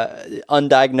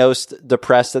undiagnosed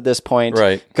depressed at this point,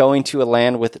 going to a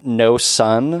land with no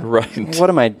sun. Right. What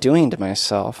am I doing to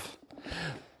myself?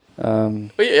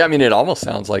 It almost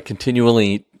sounds like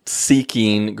continually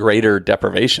seeking greater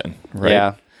deprivation, right?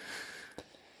 Yeah.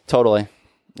 Totally.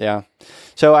 Yeah.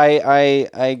 So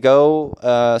I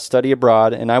go study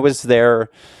abroad, and I was there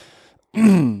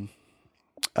in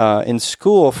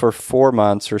school for 4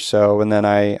 months or so, and then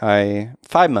I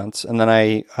 5 months, and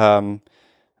then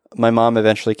my mom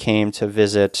eventually came to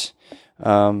visit,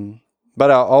 but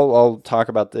I'll talk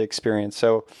about the experience.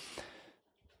 So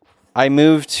I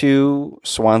moved to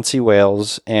Swansea,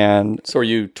 Wales, and so are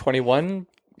you 21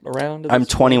 around? I'm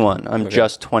 21. I'm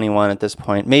just 21 at this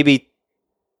point. Maybe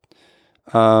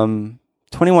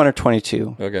 21 or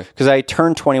 22. Okay. Because I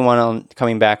turned 21 on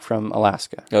coming back from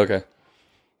Alaska. Okay.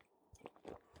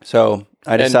 So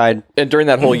I decide. And during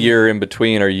that whole year in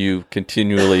between, are you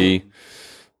continually,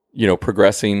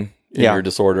 progressing in your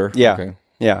disorder? Yeah. Okay.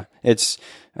 Yeah.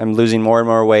 I'm losing more and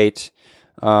more weight.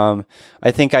 I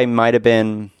think I might have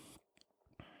been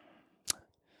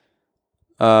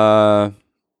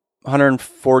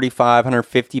 145,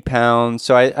 150 pounds.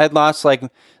 So I'd lost like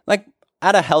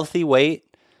at a healthy weight.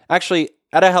 Actually,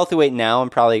 at a healthy weight now, I'm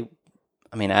probably,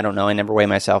 I don't know, I never weigh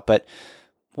myself, but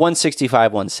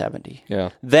 165, 170. Yeah.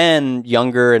 Then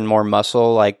younger and more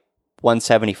muscle, like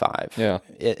 175. Yeah.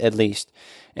 At least.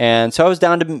 And so I was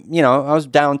down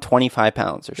to, 25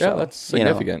 pounds or so. Yeah, that's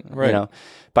significant. Right.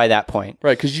 By that point.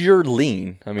 Right, because you're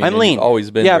lean. I'm lean. You've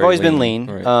always been I've always been lean.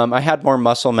 Right. I had more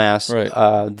muscle mass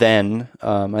then.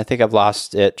 I think I've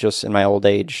lost it just in my old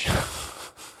age.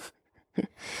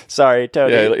 Sorry,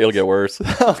 Tony. Yeah, it'll get worse.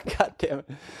 Oh, God damn it.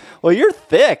 Well, you're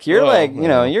thick. You're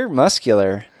you're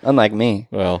muscular, unlike me.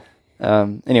 Well,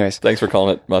 anyways. Thanks for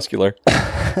calling it muscular.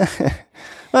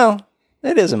 Well,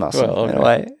 it is a muscle in a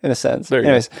way, in a sense. There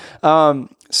anyways,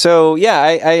 so yeah,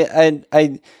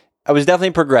 I was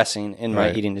definitely progressing in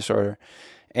my eating disorder.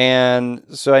 And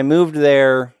so I moved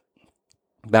there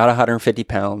about 150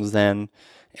 pounds then.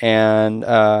 And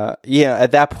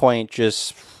at that point,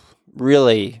 just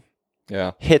really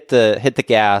hit the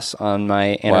gas on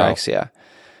my anorexia. Wow.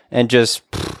 And just,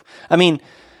 I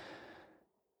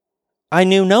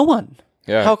knew no one.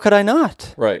 Yeah. How could I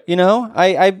not? Right.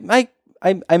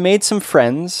 I made some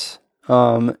friends,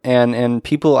 and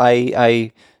people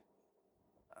I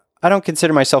don't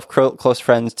consider myself close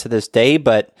friends to this day,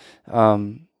 but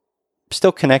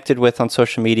still connected with on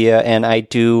social media, and I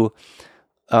do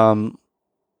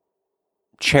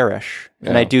cherish,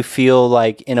 and I do feel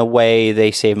like in a way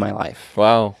they saved my life.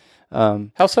 Wow.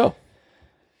 How so?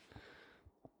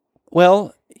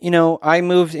 Well, I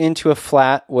moved into a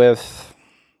flat with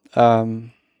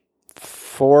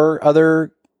 4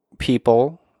 other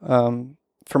people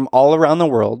from all around the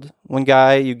world. One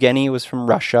guy, Evgeny, was from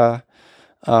Russia.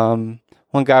 One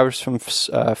guy was from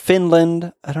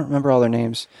Finland. I don't remember all their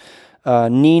names.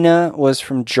 Nina was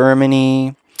from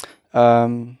Germany.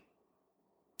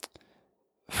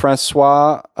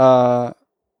 Francois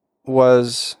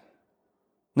was...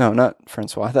 No, not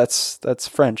Francois. That's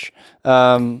French.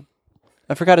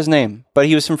 I forgot his name, but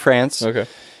he was from France. Okay.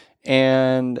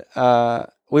 And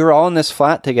we were all in this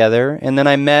flat together. And then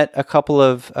I met a couple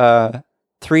of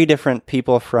 3 different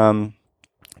people from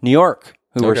New York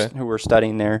who were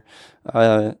studying there.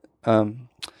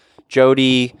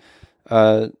 Jody,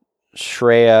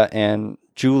 Shreya, and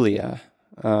Julia.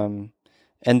 And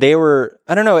they were,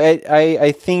 I don't know,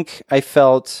 I think I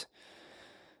felt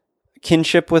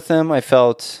kinship with them. I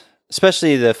felt,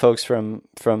 especially the folks from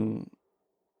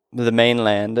the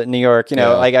mainland, New York,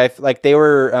 like they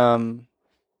were,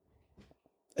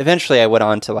 eventually I went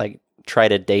on to like try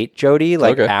to date Jody,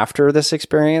 after this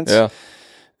experience,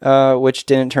 which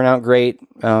didn't turn out great.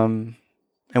 And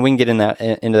we can get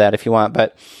into that if you want,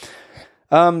 but,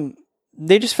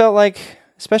 they just felt like,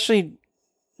 especially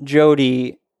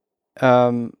Jody,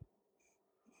 I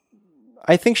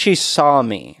think she saw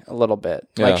me a little bit.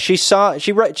 Yeah. Like she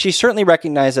certainly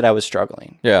recognized that I was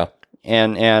struggling. Yeah.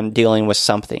 And dealing with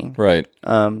something. Right.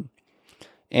 And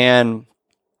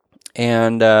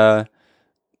in the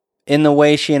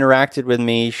way she interacted with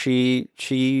me,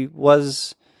 she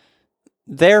was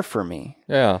there for me.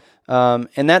 Yeah.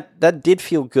 And that did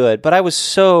feel good, but I was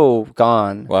so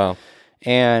gone. Wow.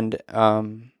 And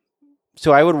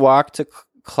so I would walk to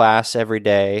class every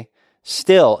day.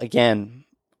 Still, again,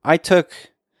 I think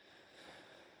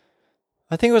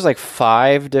it was like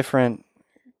 5 different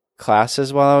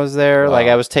classes while I was there. Wow. Like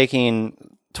I was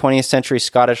taking 20th century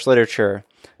Scottish literature,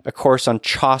 a course on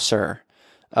Chaucer,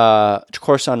 a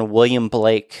course on William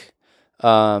Blake,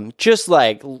 just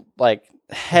like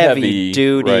heavy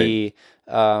duty,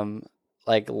 right.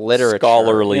 Like literature,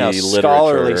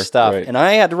 scholarly stuff. Right. And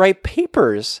I had to write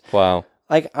papers. Wow.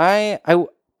 Like I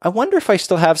wonder if I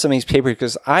still have some of these papers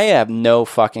because I have no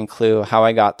fucking clue how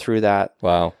I got through that.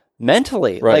 Wow.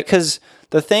 Mentally. Right. Like, because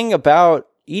the thing about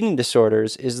eating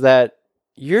disorders is that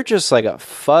you're just like a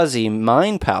fuzzy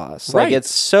mind palace. Right. Like,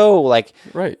 it's so like...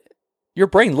 Right. Your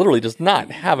brain literally does not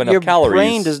have enough calories. Your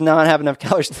brain does not have enough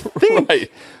calories to think.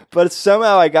 Right. But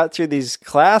somehow I got through these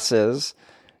classes,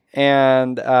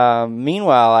 and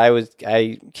meanwhile,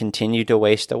 I continued to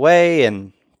waste away,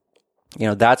 and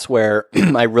that's where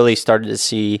I really started to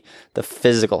see the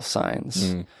physical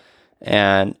signs.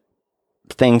 And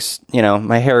things,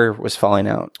 my hair was falling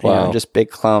out. Wow. Just big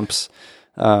clumps.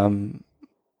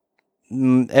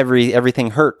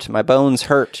 Everything hurt. My bones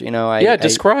hurt.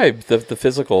 Describe the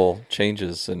physical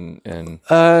changes and.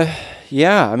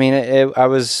 Yeah. I mean, it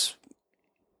was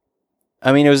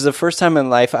the first time in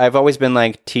life I've always been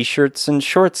like t-shirts and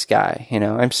shorts guy.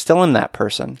 I'm still in that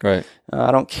person. Right.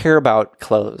 I don't care about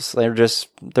clothes.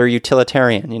 They're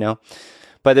utilitarian.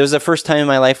 But it was the first time in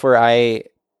my life where I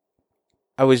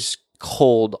was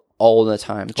cold all the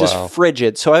time, just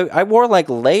frigid. So I wore like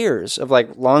layers of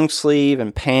like long sleeve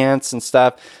and pants and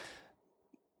stuff.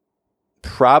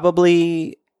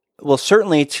 Certainly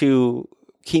to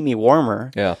keep me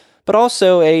warmer. Yeah. But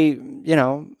also a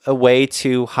way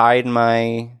to hide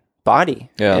my body.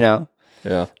 Yeah.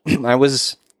 Yeah. I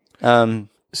was.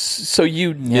 So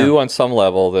you knew on some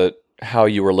level that how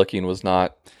you were looking was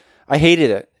not. I hated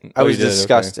it. I was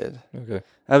disgusted. Okay.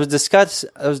 I was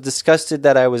disgusted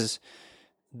that I was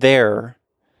there.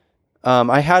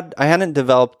 I hadn't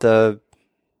developed the.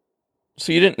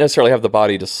 So you didn't necessarily have the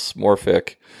body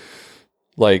dysmorphic,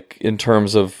 like in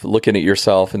terms of looking at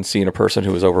yourself and seeing a person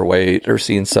who was overweight or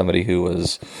seeing somebody who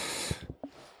was.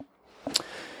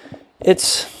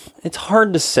 It's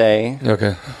hard to say.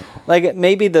 Okay. Like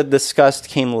maybe the disgust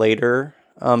came later,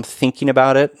 thinking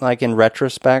about it, like in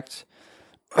retrospect.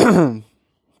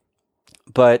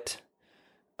 But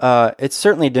it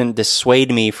certainly didn't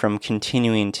dissuade me from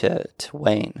continuing to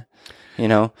wane.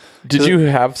 Did you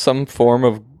have some form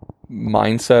of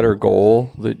mindset or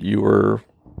goal that you were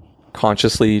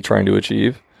consciously trying to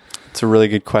achieve? It's a really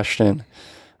good question.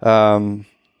 I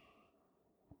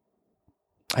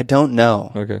don't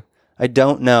know. Okay. I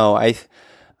don't know. I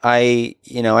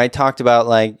talked about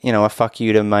like, a fuck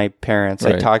you to my parents.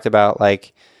 Right. I talked about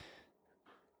like,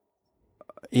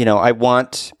 I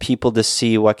want people to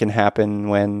see what can happen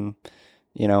when,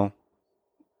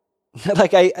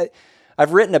 like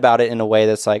I've written about it in a way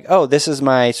that's like, oh, this is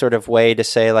my sort of way to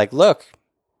say like, look,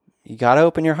 you got to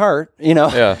open your heart,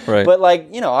 Yeah, right. But like,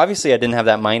 obviously I didn't have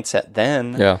that mindset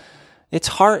then. Yeah. It's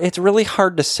hard. It's really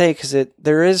hard to say because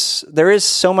there is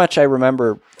so much I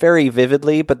remember very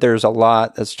vividly, but there's a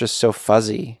lot that's just so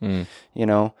fuzzy,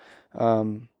 So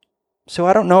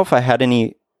I don't know if I had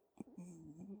any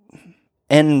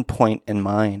end point in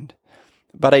mind,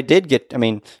 but I did get.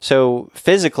 So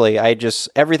physically,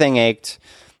 everything ached.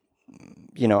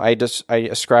 I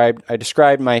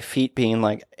described my feet being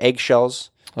like eggshells,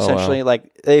 essentially. wow.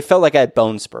 Like they felt like I had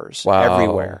bone spurs Wow.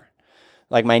 everywhere.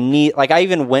 Like my knee, like I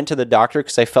even went to the doctor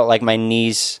because I felt like my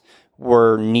knees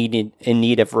were in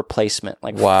need of replacement,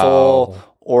 like Wow. full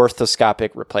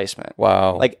orthoscopic replacement.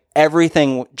 Wow. Like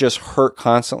everything just hurt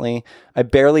constantly. I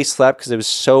barely slept because it was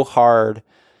so hard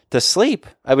to sleep.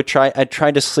 I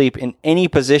tried to sleep in any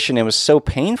position. It was so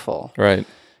painful. right.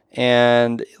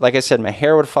 And like I said, my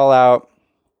hair would fall out.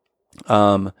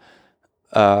 My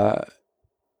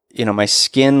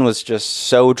skin was just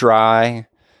so dry.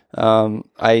 Bags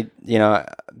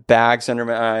under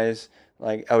my eyes.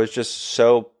 Like I was just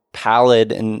so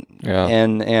pallid and Yeah.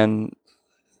 and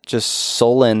just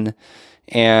sullen.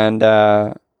 And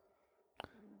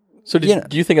So do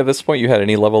you think at this point you had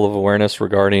any level of awareness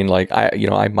regarding like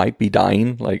I might be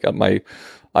dying? Like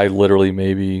I literally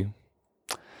maybe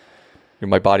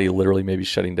my body literally may be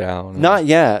shutting down. not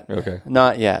yet. Okay.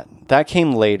 Not yet. That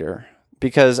came later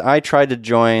because I tried to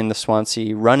join the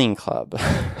Swansea Running Club.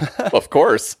 Of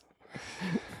course.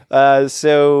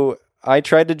 So I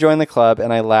tried to join the club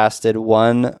and I lasted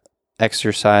one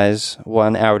exercise,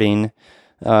 one outing.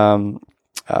 And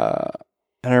I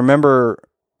remember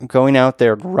going out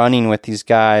there running with these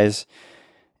guys,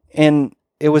 and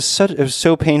it was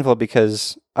so painful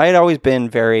because I had always been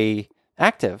very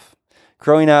active.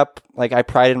 Growing up, like I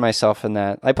prided myself in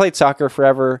that. I played soccer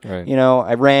forever. Right.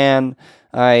 I ran,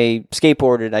 I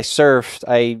skateboarded, I surfed,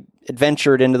 I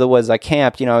adventured into the woods, I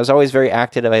camped. I was always very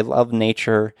active. I loved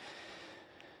nature.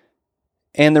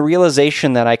 And the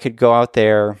realization that I could go out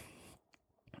there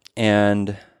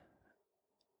and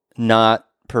not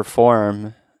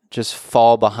perform, just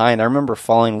fall behind. I remember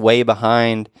falling way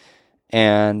behind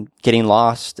and getting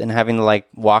lost and having to like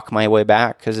walk my way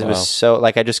back because it was so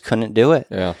like I just couldn't do it.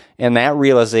 Yeah. And that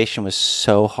realization was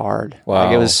so hard. Wow.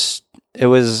 Like it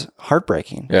was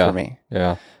heartbreaking for me.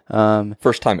 Yeah.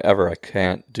 First time ever I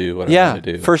can't do what I want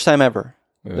to do. First time ever.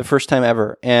 Yeah. The first time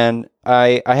ever. And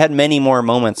I had many more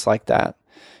moments like that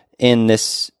in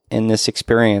this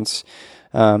experience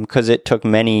because it took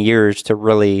many years to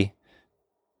really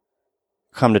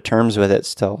come to terms with it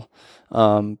still.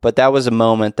 But that was a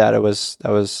moment that was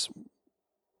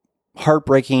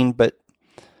heartbreaking, but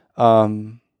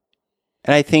and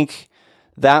I think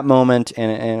that moment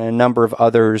and a number of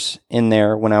others in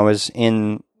there when I was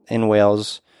in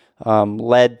Wales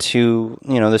led to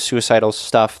the suicidal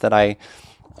stuff that I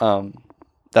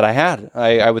had.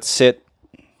 I would sit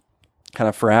kind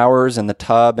of for hours in the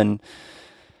tub and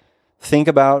think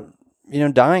about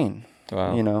dying.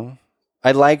 Wow.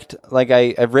 I liked,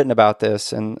 I've written about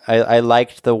this, and I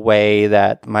liked the way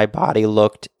that my body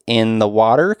looked in the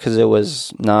water because it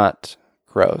was not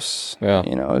gross. Yeah.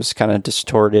 It was kind of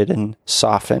distorted and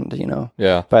softened,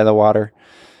 Yeah. by the water.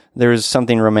 There was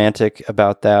something romantic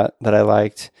about that I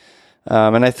liked.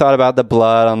 And I thought about the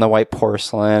blood on the white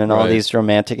porcelain and all Right. these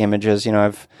romantic images.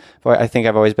 I think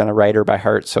I've always been a writer by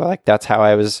heart, so like that's how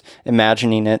I was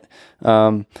imagining it.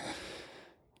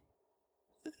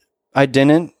 I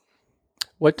didn't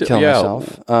kill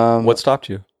myself. What stopped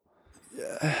you?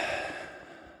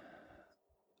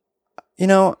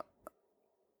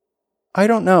 I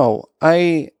don't know.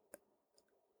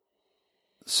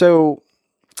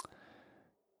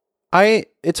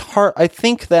 It's hard. I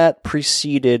think that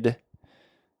preceded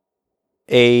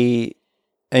a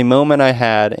moment I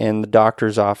had in the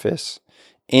doctor's office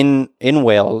in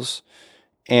Wales,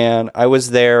 and I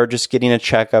was there just getting a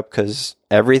checkup because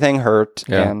everything hurt.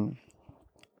 Yeah.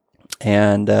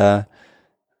 And I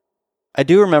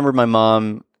do remember my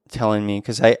mom telling me,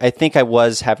 because I think I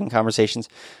was having conversations.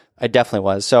 I definitely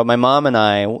was. So my mom and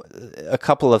I, a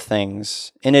couple of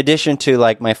things, in addition to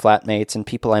like my flatmates and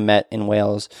people I met in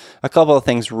Wales, a couple of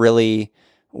things really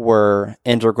were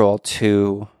integral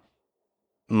to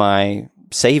my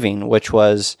saving, which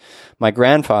was my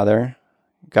grandfather,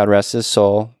 God rest his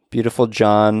soul, beautiful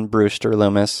John Brewster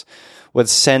Loomis, would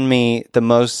send me the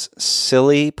most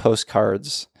silly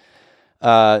postcards,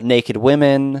 naked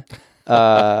women,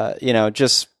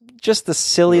 just the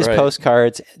silliest Right.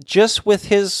 postcards, just with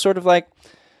his sort of like,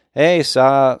 hey,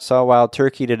 saw a wild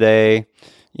turkey today,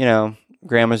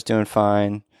 grandma's doing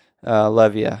fine,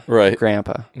 love you, Right.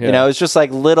 grandpa. Yeah. It's just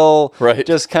like little, Right.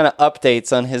 just kind of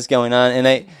updates on his going on.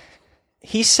 And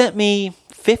he sent me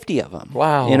 50 of them.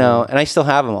 Wow. And I still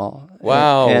have them all.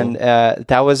 Wow. And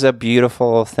that was a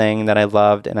beautiful thing that I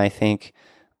loved, and I think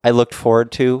I looked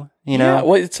forward to, Yeah,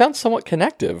 well, it sounds somewhat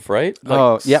connective, right?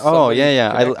 Like yeah. somebody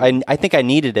connected. I think I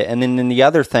needed it. And then the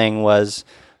other thing was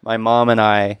my mom and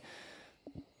I,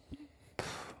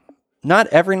 not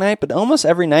every night, but almost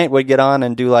every night would get on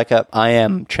and do like a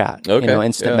IM chat,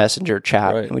 instant messenger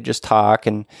chat. Right. And we'd just talk.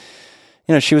 And,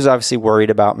 she was obviously worried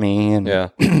about me. And Yeah.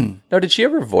 Now, did she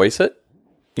ever voice it,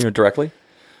 directly?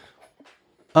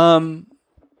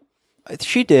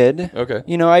 she did. Okay.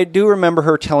 I do remember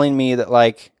her telling me that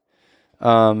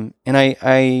and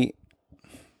I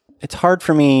it's hard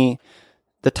for me.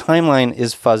 The timeline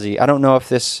is fuzzy. I don't know if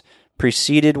this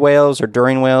preceded Wales or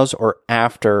during Wales or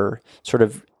after, sort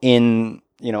of in,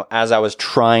 as I was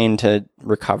trying to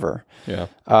recover. Yeah.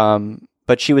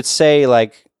 But she would say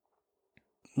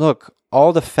look,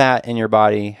 all the fat in your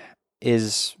body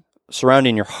is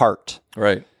surrounding your heart.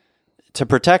 Right. To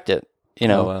protect it,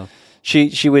 Oh, wow.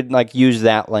 She would use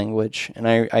that language, and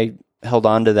I held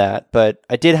on to that. But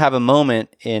I did have a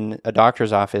moment in a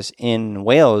doctor's office in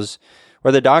Wales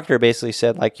where the doctor basically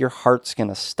said, your heart's going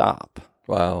to stop.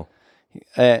 Wow.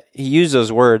 He used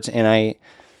those words, and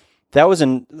that was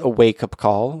a wake-up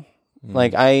call.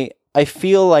 I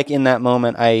feel in that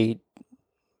moment, I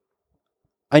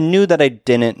knew that I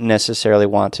didn't necessarily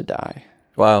want to die.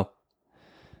 Wow.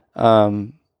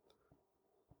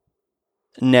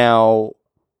 Now,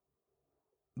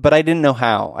 but I didn't know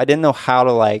how. I didn't know how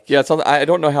to Yeah, I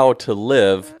don't know how to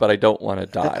live, but I don't want to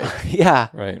die. Yeah,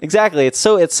 Right. Exactly. It's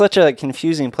such a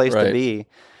confusing place to be,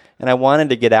 and I wanted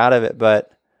to get out of it,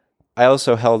 but I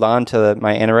also held on to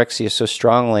my anorexia so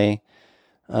strongly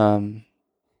that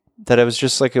it was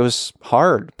just it was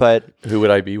hard. But who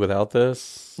would I be without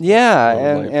this? yeah,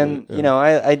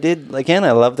 I I did again.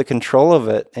 I love the control of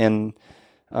it, and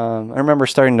I remember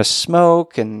starting to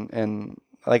smoke and.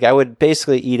 I would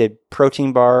basically eat a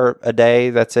protein bar a day.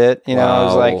 That's it. I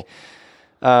was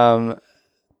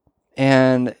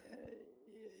and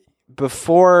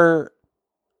before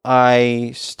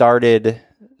I started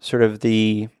sort of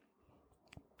the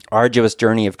arduous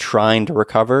journey of trying to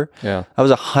recover, I was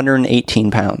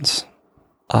 118 pounds.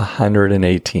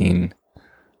 118.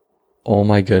 Oh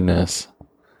my goodness.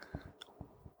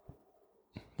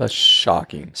 That's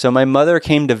shocking. So my mother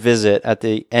came to visit at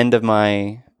the end of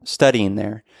my studying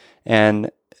there, and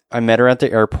I met her at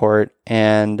the airport,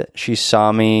 and she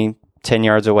saw me 10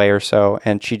 yards away or so,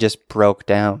 and she just broke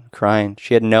down crying.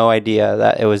 She had no idea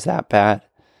that it was that bad.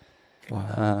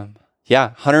 Wow.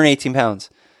 118 pounds.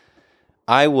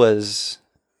 I was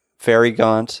very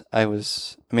gaunt. I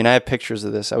have pictures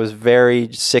of this. I was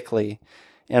very sickly,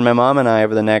 and my mom and I,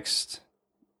 over the next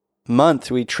month,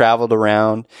 we traveled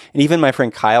around, and even my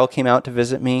friend Kyle came out to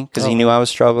visit me because he knew I was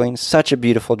struggling. Such a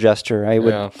beautiful gesture.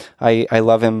 I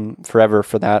love him forever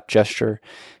for that gesture.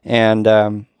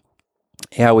 And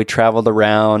we traveled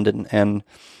around, and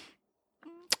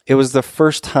it was the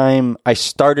first time I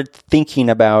started thinking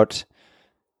about,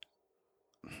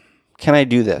 can I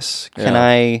do this? Can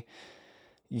I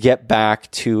get back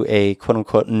to a quote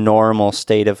unquote normal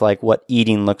state of what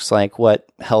eating looks like, what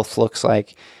health looks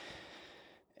like?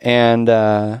 And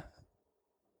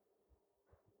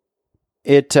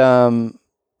it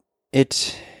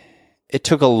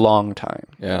took a long time.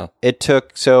 Yeah. I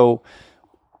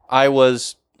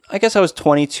guess I was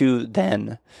 22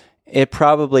 then. It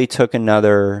probably took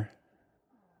another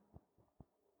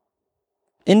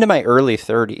into my early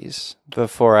 30s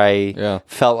before I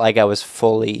felt like I was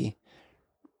fully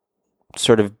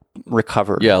sort of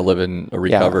recovered. Yeah, living a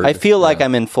recovered. Yeah, I feel like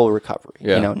I'm in full recovery,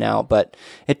 now, but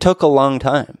it took a long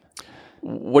time.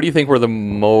 What do you think were the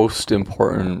most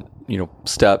important,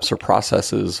 steps or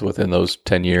processes within those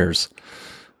 10 years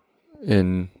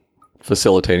in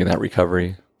facilitating that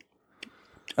recovery?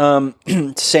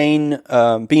 Being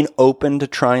open to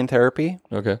trying therapy.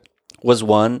 Okay. Was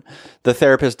one. The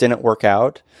therapist didn't work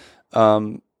out.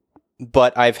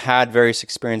 But I've had various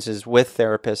experiences with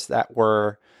therapists that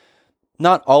were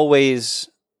not always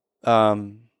the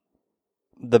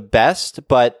best,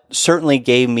 but certainly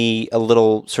gave me a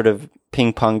little sort of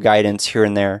ping pong guidance here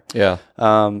and there. Yeah.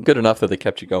 Good enough that they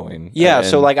kept you going. Yeah. And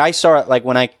so I saw it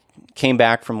when I came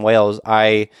back from Wales,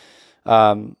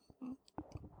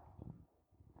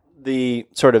 the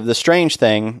strange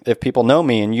thing, if people know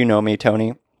me and you know me,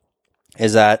 Tony,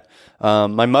 is that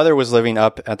my mother was living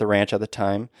up at the ranch at the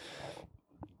time.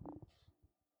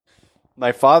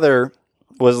 My father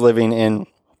was living in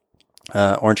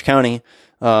Orange County,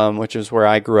 which is where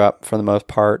I grew up for the most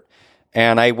part.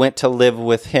 And I went to live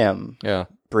with him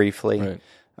briefly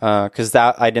because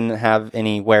I didn't have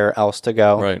anywhere else to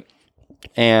go. Right.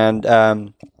 And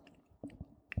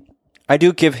I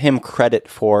do give him credit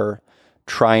for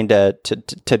trying to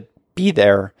be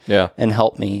there and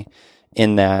help me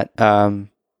in that.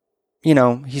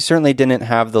 He certainly didn't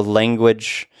have the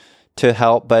language to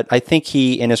help, but I think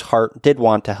he in his heart did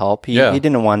want to help. He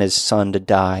didn't want his son to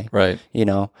die. Right.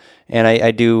 And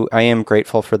I am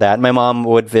grateful for that. My mom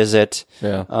would visit.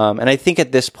 Yeah. And I think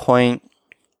at this point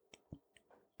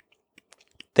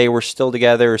they were still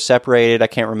together or separated. I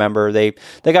can't remember. They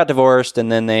got divorced and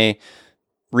then they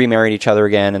remarried each other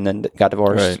again and then got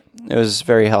divorced. Right. It was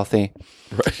very healthy.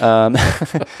 Right. And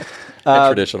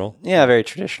traditional. Yeah, very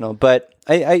traditional. But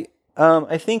I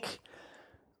think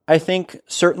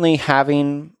certainly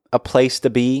having a place to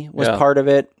be was part of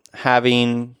it.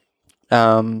 Having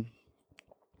my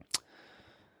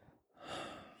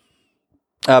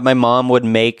mom would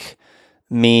make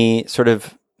me sort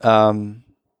of, and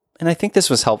I think this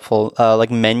was helpful,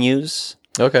 like menus.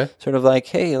 Okay. Sort of like,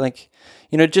 hey, like,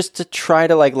 just to try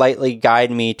to like lightly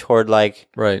guide me toward like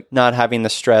not having the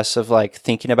stress of like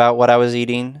thinking about what I was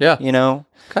eating. Yeah.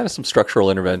 Kind of some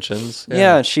structural interventions.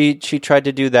 Yeah. She tried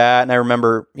to do that. And I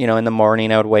remember, in the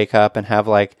morning I would wake up and have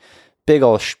like big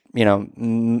old,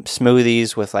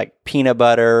 smoothies with like peanut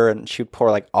butter, and she'd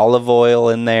pour like olive oil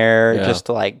in there just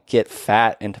to like get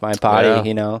fat into my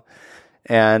body,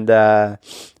 and I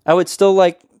would still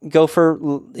like go for,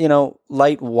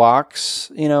 light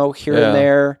walks, here and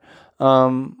there,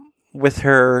 with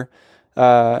her.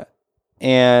 And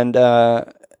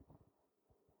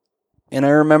I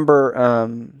remember,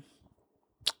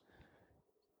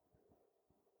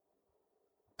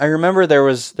 there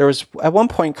was at one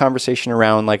point conversation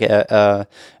around like an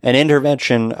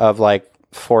intervention of like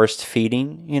forced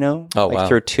feeding,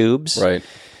 through tubes. Right.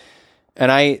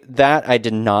 And I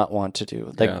did not want to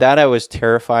do. Like that I was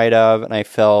terrified of, and I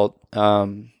felt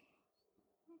I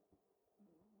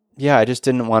just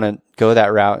didn't want to go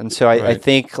that route. And so I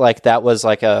think like that was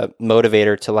like a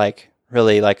motivator to like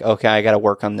really like, okay, I got to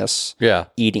work on this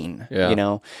eating,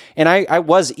 and I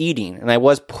was eating and I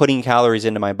was putting calories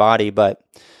into my body, but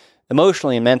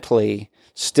emotionally and mentally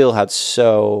still had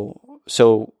so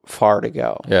far to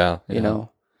go.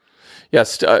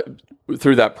 Yes.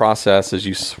 Through that process, as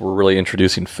you were really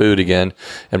introducing food again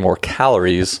and more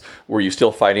calories, were you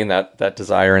still fighting that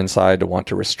desire inside to want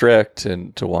to restrict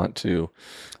and to want to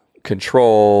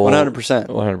control? 100%.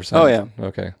 100%. Oh yeah.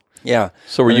 Okay. Yeah.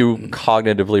 So were you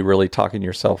cognitively really talking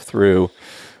yourself through,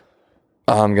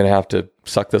 I'm going to have to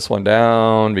suck this one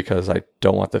down because I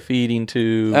don't want the feeding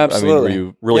tube? Absolutely. I mean, were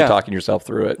you really talking yourself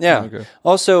through it? Yeah. Okay.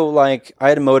 Also, like, I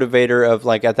had a motivator of,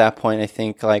 like, at that point, I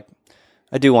think, like,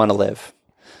 I do want to live.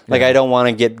 Like, I don't want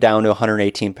to get down to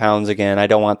 118 pounds again. I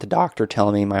don't want the doctor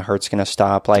telling me my heart's going to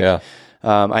stop. Like,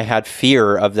 I had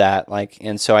fear of that. Like,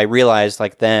 and so I realized,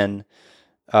 like, then,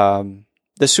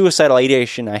 the suicidal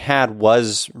ideation I had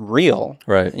was real.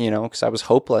 Right. Because I was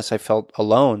hopeless. I felt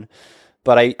alone.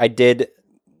 But I did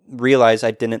realize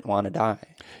I didn't want to die.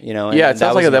 And it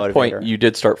sounds like at that point you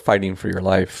did start fighting for your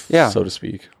life, so to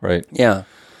speak. Right. Yeah.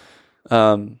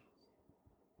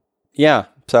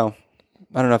 So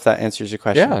I don't know if that answers your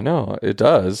question. Yeah, no, it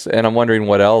does. And I'm wondering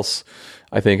what else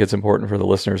I think it's important for the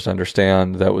listeners to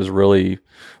understand that was really,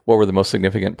 what were the most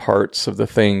significant parts of the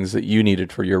things that you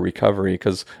needed for your recovery?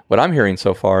 Because what I'm hearing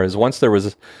so far is once there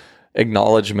was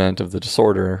acknowledgement of the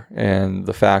disorder and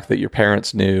the fact that your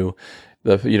parents knew,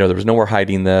 there was no more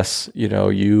hiding this,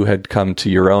 you had come to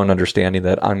your own understanding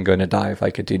that I'm going to die if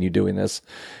I continue doing this.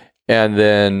 And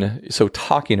then, so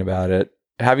talking about it,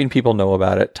 having people know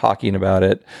about it, talking about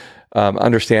it,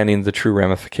 understanding the true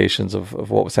ramifications of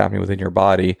what was happening within your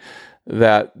body,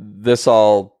 that this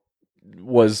all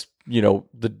was, the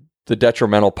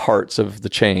detrimental parts of the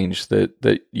change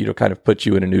that kind of put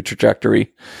you in a new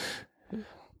trajectory.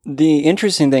 The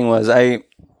interesting thing was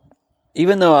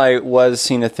even though I was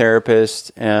seeing a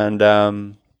therapist and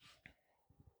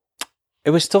it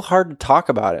was still hard to talk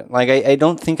about it. Like, I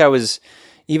don't think I was,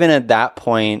 even at that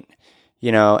point,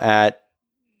 at,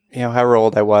 however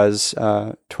old I was,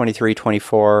 23,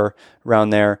 24, around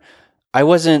there, I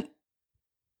wasn't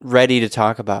ready to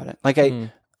talk about it. Like,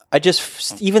 I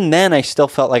just, even then, I still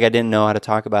felt like I didn't know how to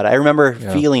talk about it. I remember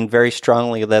feeling very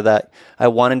strongly that I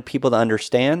wanted people to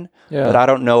understand, but I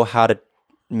don't know how to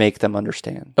make them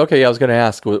understand. Okay, I was going to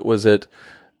ask, was it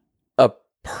a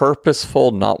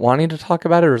purposeful not wanting to talk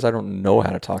about it, or is I don't know how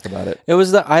to talk about it? It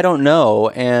was I don't know,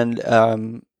 and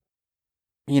and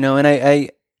I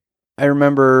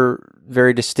remember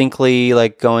very distinctly,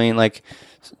 like, going, like,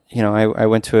 I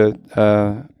went to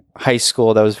a high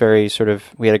school that was very sort of,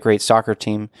 we had a great soccer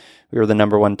team. We were the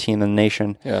number one team in the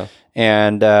nation. Yeah.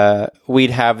 And we'd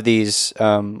have these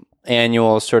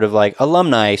annual sort of like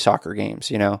alumni soccer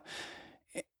games,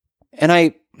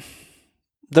 And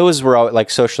those were all, like,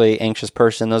 socially anxious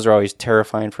person. Those are always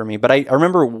terrifying for me. But I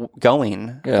remember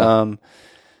going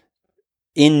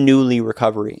in newly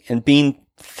recovery and being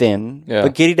thin, Yeah.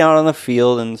 but getting out on the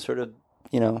field and sort of,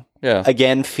 you know, Yeah.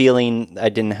 again, feeling I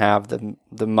didn't have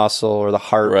the muscle or the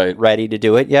heart Right. ready to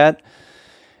do it yet.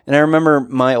 And I remember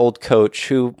my old coach,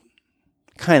 who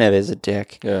kind of is a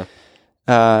dick, Yeah.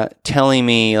 telling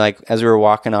me, like, as we were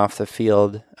walking off the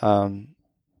field,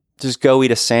 just go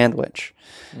eat a sandwich.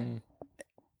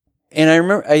 And I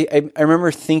remember, I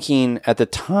remember thinking at the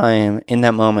time, in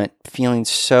that moment, feeling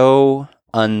so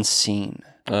unseen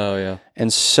Oh, yeah.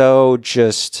 and so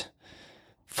just,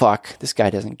 fuck, this guy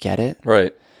doesn't get it.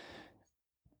 Right.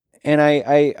 And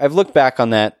I've looked back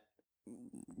on that,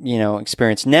 you know,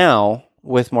 experience now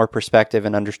with more perspective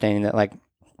and understanding that, like,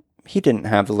 he didn't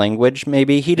have the language,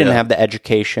 maybe he didn't Yeah. have the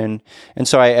education. And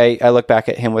so I look back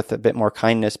at him with a bit more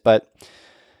kindness, but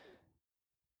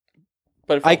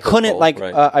But I couldn't, like,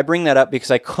 right. I bring that up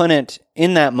because I couldn't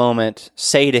in that moment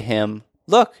say to him,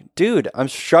 look, dude, I'm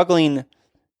struggling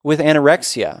with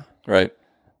anorexia. right.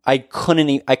 I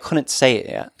couldn't say it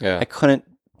yet. Yeah. I couldn't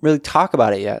really talk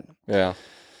about it yet. Yeah.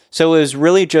 So it was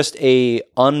really just a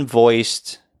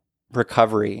unvoiced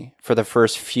recovery for the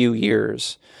first few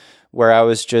years where I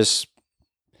was just,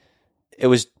 it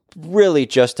was really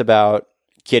just about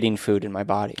getting food in my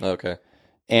body. Okay.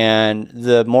 And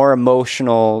the more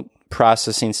emotional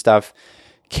processing stuff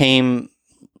came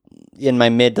in my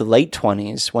mid to late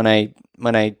 20s when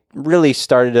I really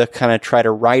started to kind of try to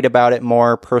write about it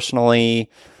more personally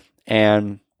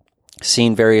and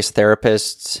seeing various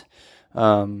therapists,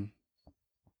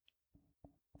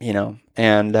 you know,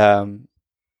 and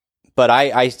but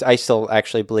I still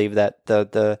actually believe that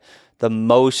the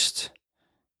most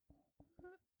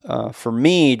for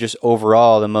me, just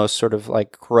overall, the most sort of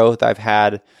like growth I've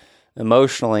had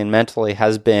emotionally and mentally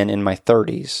has been in my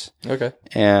 30s, Okay.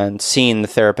 and seeing the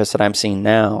therapist that I'm seeing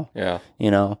now, Yeah.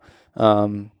 you know,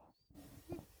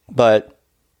 but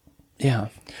yeah,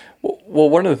 Well,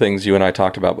 one of the things you and I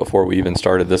talked about before we even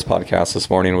started this podcast this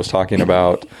morning was talking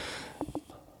about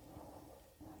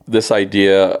this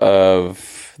idea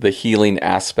of the healing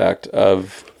aspect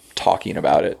of talking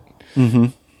about it. Mm-hmm.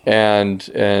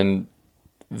 And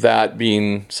that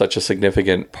being such a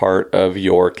significant part of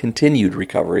your continued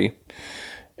recovery.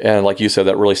 And like you said,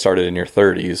 that really started in your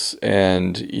 30s,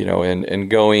 and, you know, and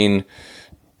going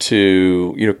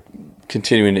to, you know,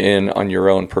 continuing in on your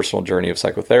own personal journey of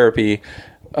psychotherapy.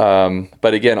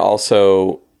 But again,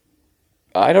 also,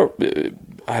 I don't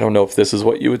know if this is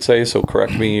what you would say, so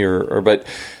correct me, but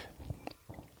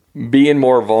being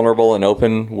more vulnerable and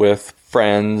open with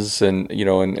friends and, you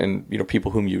know, and you know,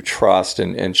 people whom you trust,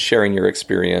 and sharing your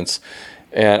experience.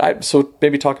 And so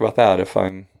maybe talk about that if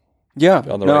I'm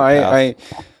on the right path. I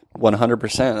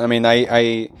 100%. I mean,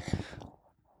 I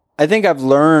think I've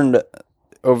learned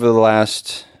over the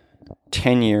last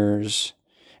 10 years,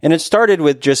 and it started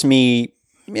with just me,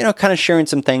 you know, kind of sharing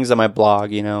some things on my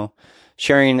blog, you know,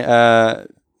 sharing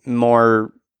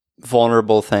more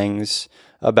vulnerable things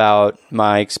about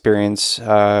my experience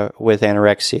with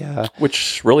anorexia.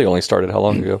 Which really only started how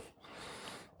long ago?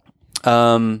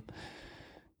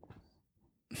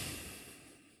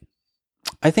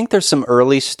 I think there's some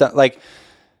early stuff, like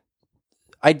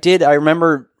I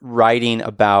remember writing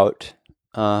about,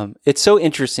 it's so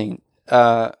interesting.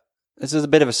 This is a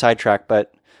bit of a sidetrack,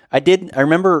 but I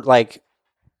remember, like,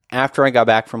 after I got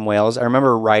back from Wales, I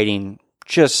remember writing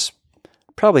just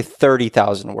probably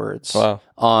 30,000 words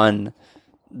on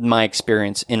my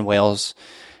experience in Wales.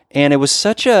 And it was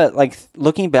such a, like,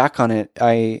 looking back on it,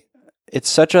 it's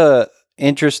such a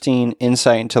interesting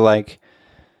insight into, like,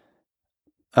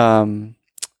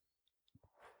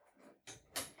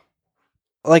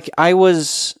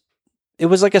 it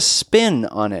was like a spin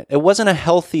on it. It wasn't a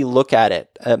healthy look at it,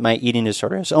 at my eating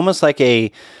disorder. It's almost like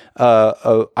I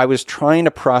was trying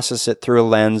to process it through a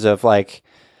lens of, like,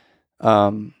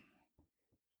 Was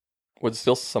it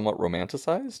still somewhat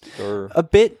romanticized, or a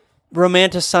bit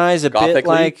romanticized, a bit Gothically?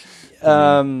 like,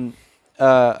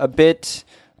 a bit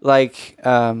like,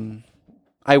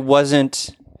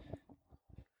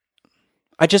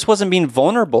 I just wasn't being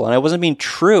vulnerable, and I wasn't being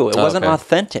true. It wasn't okay.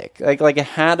 authentic. Like it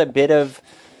had a bit of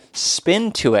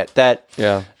spin to it that,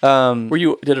 yeah?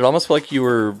 Did it almost feel like you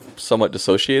were somewhat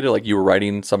dissociated, like you were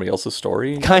writing somebody else's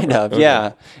story? kind of, Okay.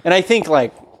 yeah. And I think,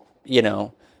 like, you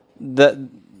know,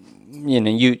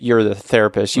 you're the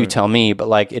therapist, you tell me, but,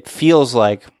 like, it feels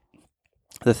like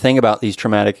the thing about these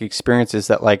traumatic experiences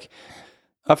that, like,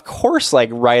 of course, like,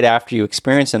 right after you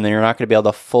experience them, then you're not going to be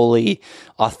able to fully,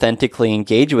 authentically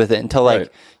engage with it until, like,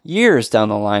 Right. years down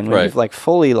the line when Right. you've, like,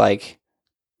 fully, like,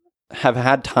 have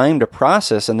had time to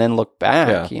process and then look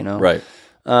back, you know? Right.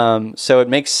 So it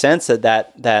makes sense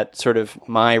that sort of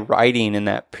my writing in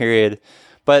that period,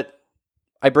 but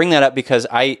I bring that up because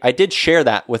I did share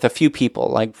that with a few people,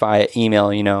 like via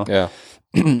email, Yeah.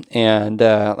 and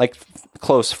like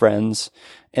close friends.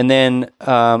 And then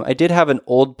I did have an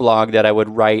old blog that I would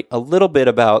write a little bit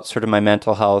about sort of my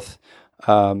mental health,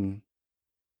 in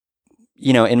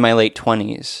my late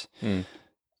 20s.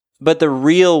 But the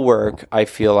real work, I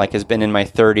feel like, has been in my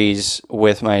 30s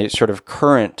with my sort of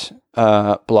current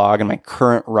blog and my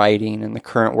current writing and the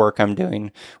current work I'm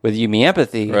doing with You Me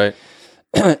Empathy. Right.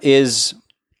 Is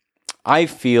I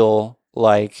feel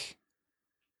like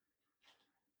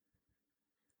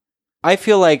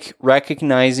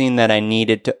recognizing that I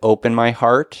needed to open my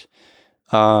heart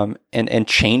and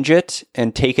change it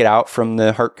and take it out from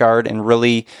the heart guard and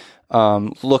really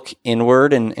look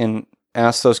inward and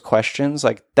ask those questions.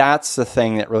 Like, that's the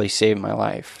thing that really saved my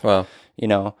life. Wow.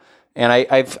 And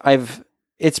I've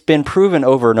it's been proven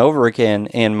over and over again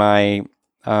in my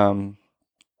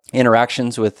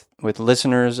interactions with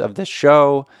listeners of this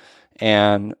show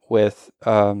and with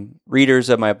readers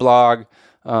of my blog.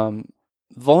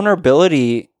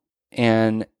 Vulnerability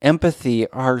and empathy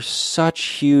are such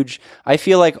huge, I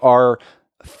feel like, are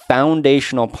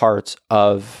foundational parts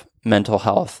of mental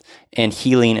health and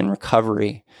healing and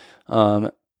recovery.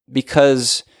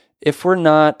 Because if we're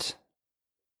not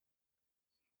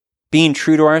being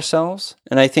true to ourselves,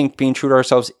 and I think being true to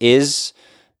ourselves is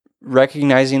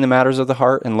recognizing the matters of the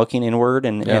heart and looking inward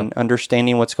and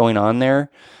understanding what's going on there,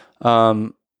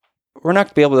 we're not going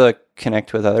to be able to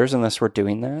connect with others unless we're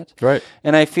doing that. Right.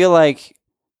 And I feel like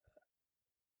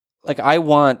I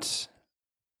want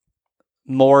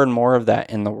more and more of that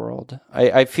in the world.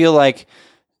 I feel like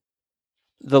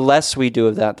the less we do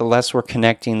of that, the less we're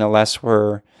connecting, the less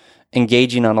we're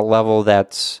engaging on a level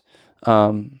that's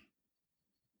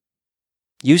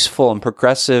useful and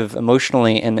progressive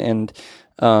emotionally and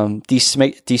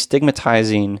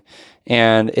destigmatizing.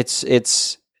 And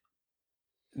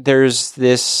there's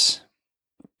this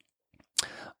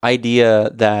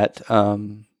idea that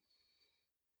sorry,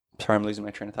 I'm losing my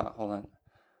train of thought. Hold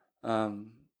on.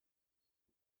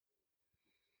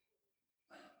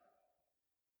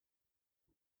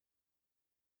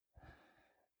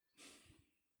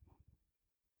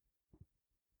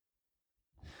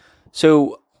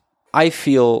 So I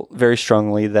feel very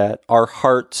strongly that our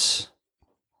hearts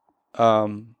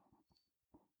are,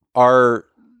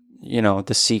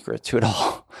 the secret to it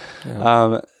all.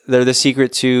 Yeah. They're the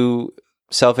secret to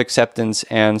self-acceptance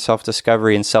and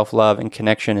self-discovery and self-love and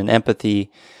connection and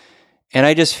empathy. And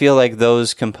I just feel like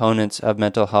those components of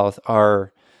mental health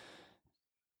are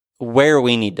where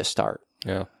we need to start.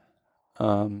 Yeah.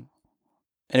 And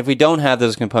if we don't have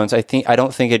those components, I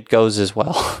don't think it goes as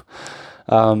well.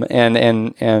 I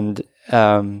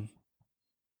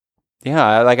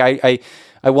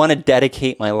want to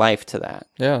dedicate my life to that.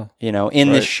 Yeah.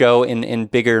 In this show, in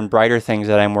bigger and brighter things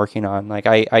that I'm working on. Like,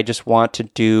 I just want to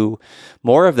do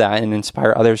more of that and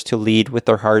inspire others to lead with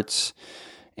their hearts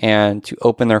and to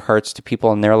open their hearts to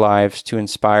people in their lives, to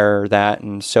inspire that,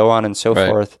 and so on and so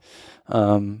forth.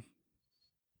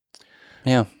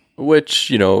 Yeah.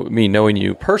 Which, me knowing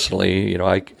you personally,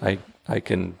 I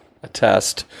can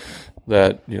attest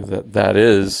that that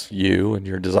is you and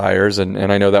your desires,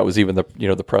 and I know that was even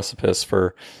the precipice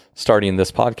for starting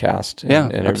this podcast,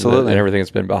 and absolutely, and everything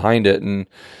that's been behind it, and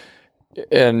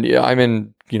I'm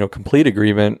in complete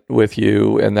agreement with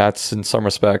you, and that's in some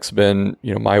respects been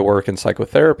my work in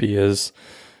psychotherapy is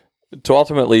to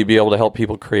ultimately be able to help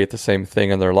people create the same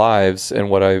thing in their lives. And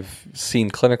what I've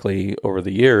seen clinically over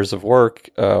the years of work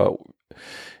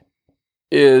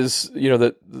is,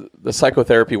 that the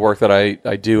psychotherapy work that I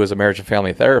do as a marriage and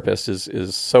family therapist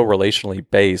is so relationally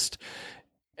based.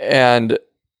 And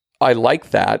I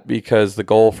like that because the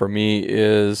goal for me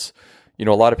is, a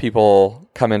lot of people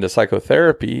come into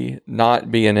psychotherapy not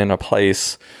being in a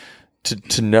place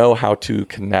to know how to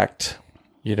connect,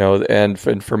 and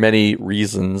for many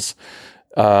reasons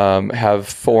have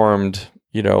formed,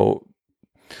 a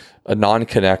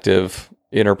non-connective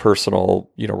interpersonal,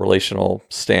 relational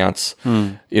stance,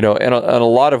 and a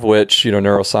lot of which,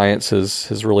 neuroscience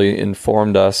has really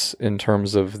informed us in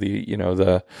terms of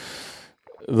the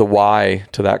why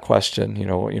to that question,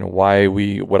 why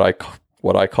what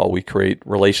I call we create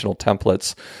relational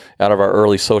templates out of our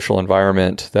early social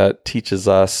environment that teaches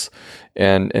us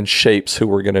and shapes who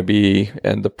we're going to be,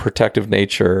 and the protective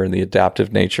nature and the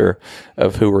adaptive nature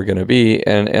of who we're going to be.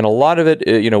 And a lot of it,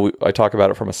 I talk about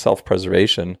it from a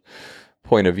self-preservation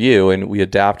point of view, and we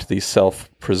adapt these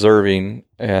self-preserving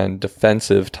and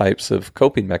defensive types of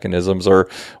coping mechanisms or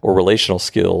relational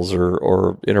skills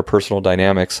or interpersonal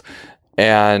dynamics.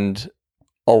 And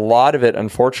a lot of it,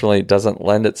 unfortunately, doesn't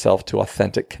lend itself to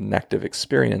authentic connective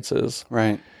experiences.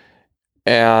 Right.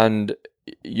 and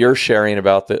you're sharing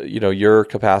about your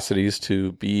capacities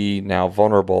to be now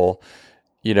vulnerable,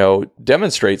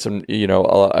 demonstrates some,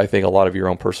 I think a lot of your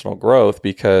own personal growth,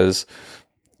 because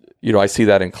I see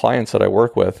that in clients that I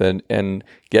work with, and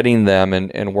getting them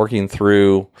and working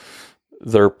through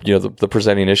their, the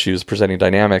presenting issues, presenting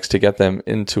dynamics, to get them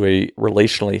into a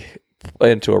relationally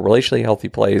healthy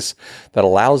place that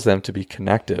allows them to be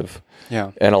connective,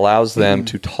 and allows them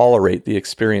to tolerate the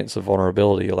experience of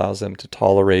vulnerability, allows them to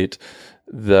tolerate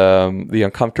the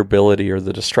uncomfortability or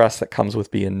the distress that comes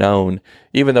with being known.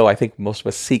 Even though I think most of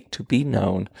us seek to be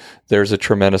known, there's a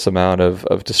tremendous amount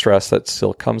of distress that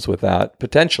still comes with that,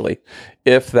 potentially,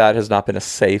 if that has not been a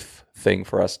safe thing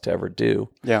for us to ever do.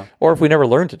 Yeah. Or if we never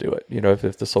learned to do it,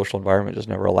 if the social environment just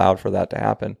never allowed for that to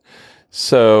happen.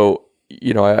 So,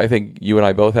 I think you and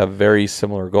I both have very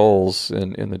similar goals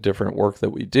in the different work that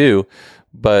we do,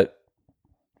 but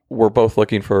we're both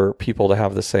looking for people to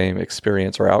have the same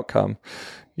experience or outcome,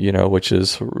 which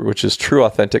is true,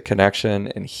 authentic connection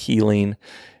and healing,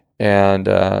 and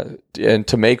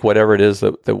to make whatever it is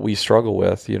that we struggle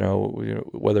with,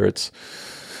 whether it's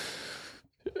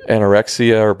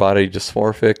anorexia or body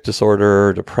dysmorphic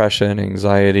disorder, depression,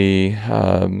 anxiety,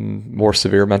 more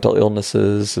severe mental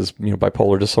illnesses, as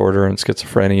bipolar disorder and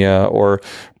schizophrenia, or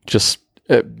just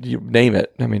you name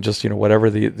it. I mean, just whatever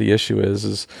the issue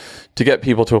is to get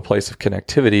people to a place of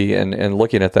connectivity, and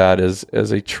looking at that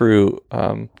as a true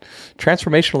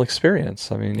transformational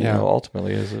experience. I mean,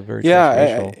 ultimately is a very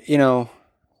transformational.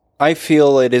 I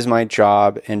feel it is my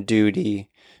job and duty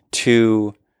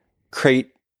to create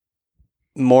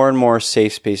more and more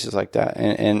safe spaces like that,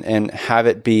 and have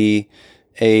it be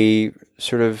a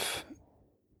sort of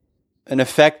an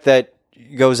effect that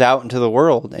goes out into the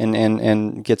world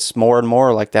and gets more and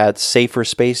more like that, safer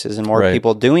spaces and more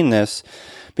people doing this,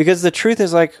 because the truth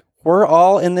is, like, we're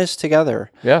all in this together.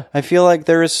 Yeah. I feel like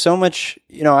there is so much,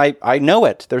 I know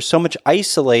it. There's so much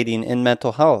isolating in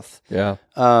mental health. Yeah.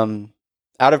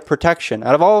 Out of protection,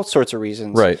 out of all sorts of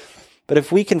reasons. Right. But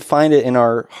if we can find it in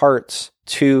our hearts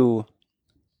to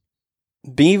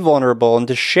be vulnerable and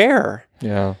to share,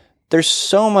 there's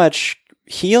so much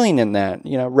healing in that,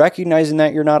 recognizing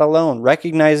that you're not alone,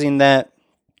 recognizing that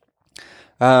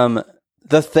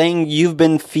the thing you've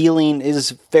been feeling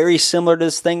is very similar to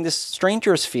this thing this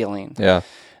stranger is feeling. Yeah.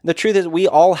 The truth is, we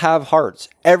all have hearts.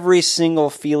 Every single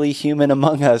feely human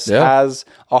among us has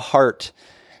a heart.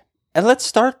 And let's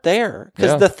start there,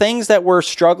 because the things that we're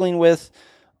struggling with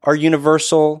are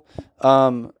universal,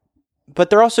 but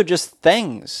they're also just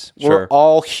things. Sure. We're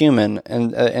all human,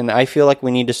 and I feel like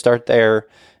we need to start there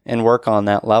and work on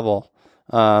that level.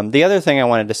 The other thing I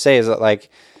wanted to say is that, like,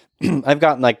 I've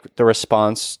gotten, like, the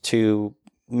response to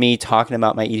me talking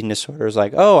about my eating disorders,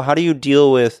 like, oh, how do you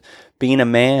deal with being a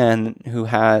man who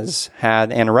has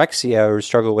had anorexia or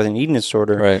struggled with an eating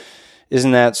disorder? Right.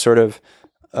 Isn't that sort of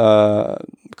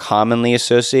commonly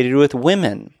associated with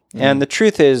women? And the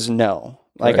truth is, no.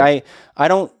 Like, I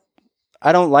don't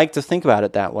like to think about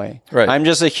it that way. Right. I'm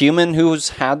just a human who's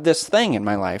had this thing in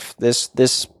my life, this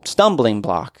stumbling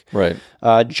block. Right.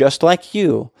 Just like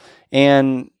you.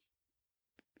 And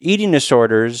eating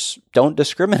disorders don't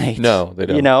discriminate. No, they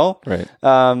don't. Right.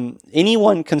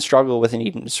 Anyone can struggle with an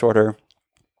eating disorder.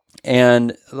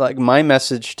 And, like, my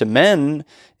message to men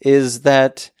is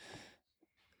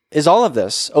all of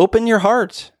this. Open your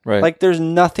heart. Right. Like, there's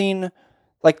nothing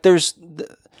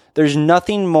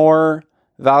more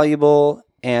valuable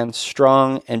and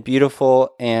strong and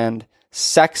beautiful and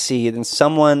sexy than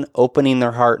someone opening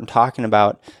their heart and talking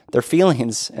about their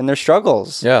feelings and their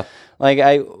struggles. Yeah. Like,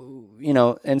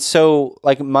 and so,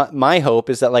 like, my hope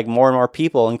is that, like, more and more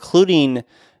people, including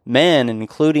men and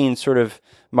including sort of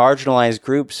marginalized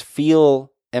groups,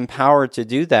 feel empowered to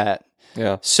do that.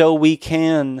 Yeah. So we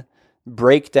can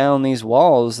break down these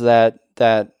walls that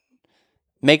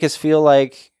make us feel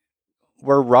like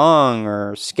we're wrong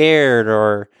or scared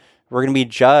or we're going to be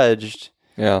judged.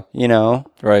 Yeah.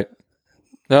 Right.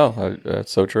 No,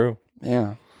 that's so true.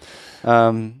 Yeah.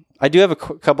 I do have a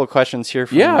couple of questions here.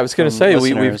 I was going to say,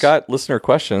 listeners. we've got listener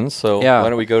questions, so why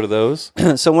don't we go to those?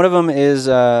 So one of them is,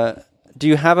 do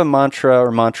you have a mantra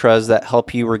or mantras that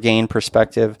help you regain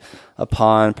perspective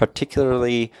upon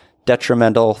particularly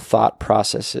detrimental thought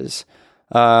processes?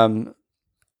 I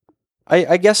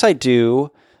guess I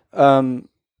do.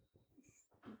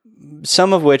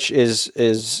 Some of which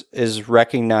is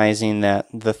recognizing that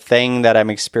the thing that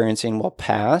I'm experiencing will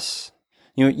pass.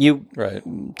 You right.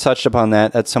 touched upon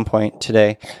that at some point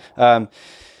today. And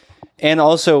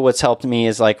also what's helped me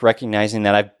is, like, recognizing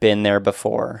that I've been there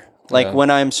before. Like, when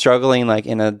I'm struggling, like,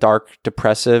 in a dark,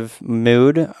 depressive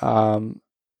mood,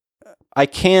 I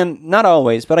can, not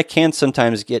always, but I can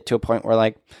sometimes get to a point where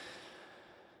like,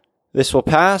 this will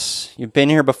pass. You've been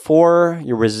here before.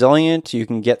 You're resilient. You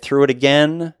can get through it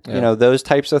again. Yeah. Those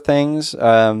types of things.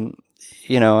 I've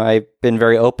been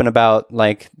very open about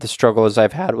like the struggles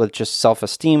I've had with just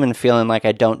self-esteem and feeling like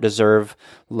I don't deserve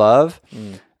love.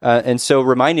 And so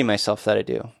reminding myself that I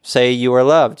do. Say you are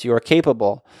loved. You are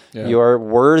capable. Yeah. You are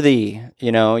worthy.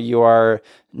 You are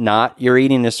not your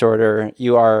eating disorder.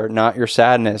 You are not your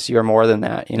sadness. You are more than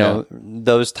that.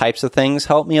 Those types of things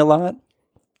help me a lot.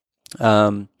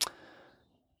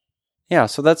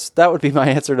 So that would be my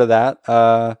answer to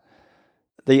that.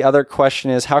 The other question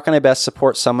is, how can I best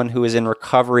support someone who is in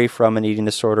recovery from an eating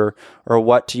disorder, or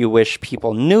what do you wish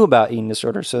people knew about eating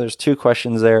disorder? So there's 2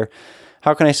 questions there.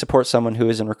 How can I support someone who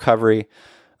is in recovery?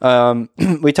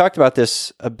 We talked about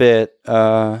this a bit.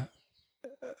 I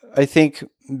think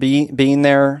being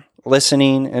there,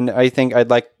 listening, and I think I'd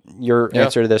like your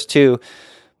answer to this too.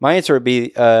 My answer would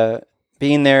be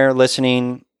being there,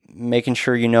 listening, making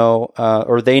sure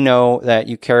or they know that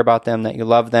you care about them, that you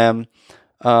love them.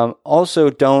 Also,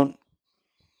 don't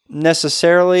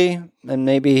necessarily, and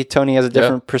maybe Tony has a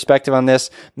different perspective on this,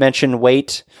 mention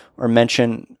weight or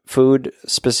mention food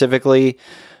specifically.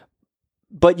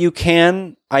 But you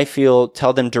can, I feel,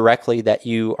 tell them directly that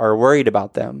you are worried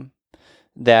about them,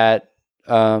 that,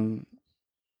 that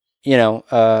you're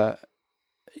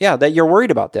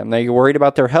worried about them, that you're worried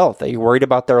about their health, that you're worried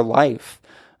about their life.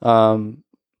 And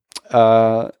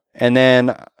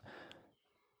then,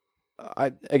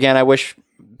 I wish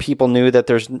people knew that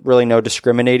there's really no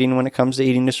discriminating when it comes to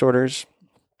eating disorders.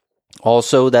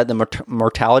 Also, that the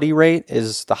mortality rate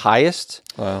is the highest.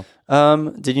 Wow.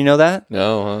 Did you know that?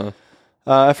 No.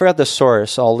 I forgot the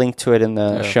source. I'll link to it in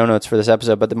the show notes for this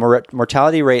episode. But the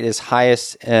mortality rate is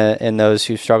highest in those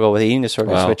who struggle with eating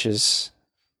disorders, which is...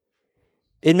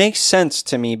 It makes sense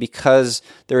to me because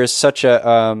there is such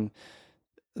a...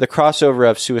 the crossover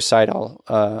of suicidal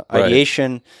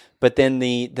ideation, but then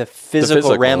the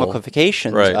physical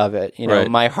ramifications of it,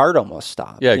 my heart almost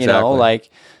stopped. Yeah, exactly.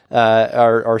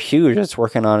 Are huge. It's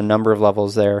working on a number of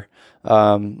levels there.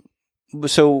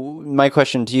 So my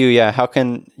question to you, how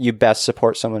can you best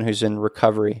support someone who's in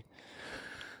recovery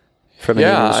from an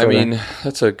eating disorder? I mean,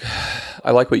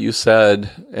 I like what you said,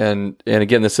 and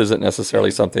again, this isn't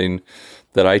necessarily something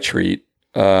that I treat,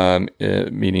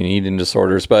 meaning eating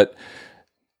disorders, but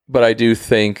I do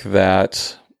think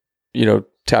that,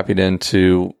 tapping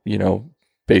into,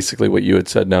 basically what you had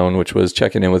said, Noan, which was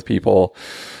checking in with people,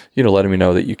 letting me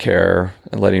know that you care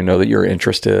and letting them know that you're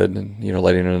interested and,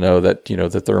 letting them know that,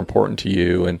 that they're important to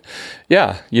you. And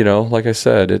like I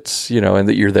said, it's, and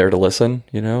that you're there to listen,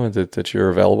 and that you're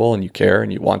available and you care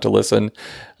and you want to listen.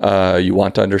 You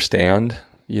want to understand,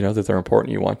 that they're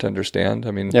important. You want to understand.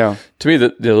 I mean, to me,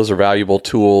 those are valuable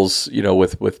tools,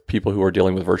 with people who are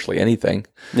dealing with virtually anything.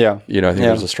 Yeah. I think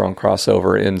there's a strong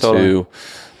crossover into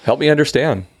help me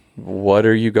understand. What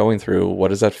are you going through? What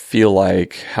does that feel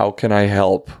like? How can I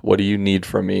help? What do you need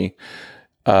from me?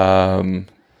 I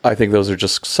think those are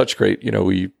just such great,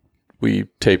 we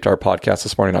taped our podcast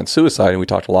this morning on suicide and we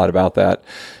talked a lot about that.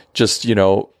 Just,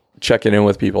 checking in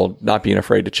with people, not being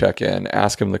afraid to check in,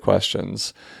 ask them the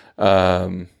questions.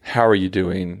 How are you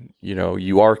doing?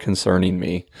 You are concerning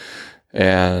me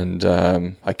and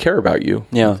I care about you.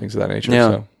 Yeah. Things of that nature. Yeah.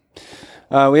 So.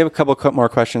 We have a couple more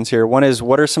questions here. One is,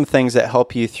 what are some things that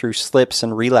help you through slips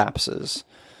and relapses?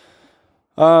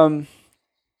 It's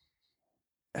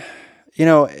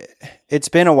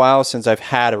been a while since I've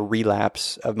had a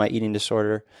relapse of my eating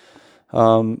disorder.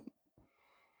 And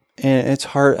it's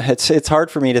hard. It's hard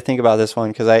for me to think about this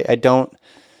one because I don't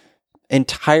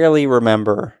entirely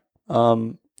remember.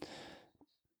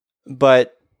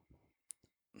 But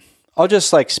I'll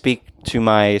just speak to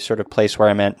my sort of place where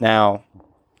I'm at now.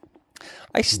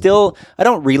 I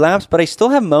don't relapse, but I still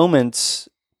have moments,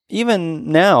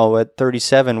 even now at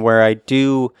 37, where I'm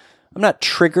not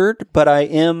triggered, but I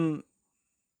am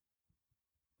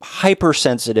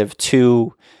hypersensitive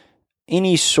to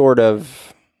any sort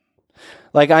of,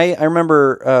 I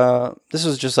remember, this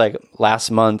was just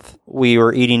last month, we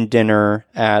were eating dinner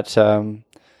at a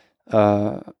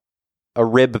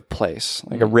rib place,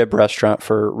 a rib restaurant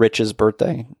for Rich's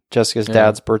birthday, Jessica's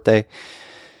dad's birthday.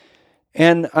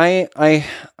 And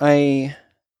I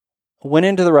went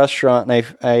into the restaurant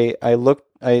and I looked,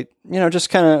 just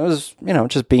kind of, it was,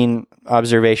 just being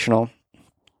observational,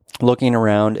 looking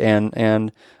around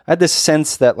and I had this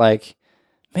sense that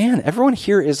man, everyone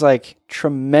here is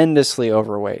tremendously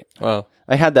overweight. Wow.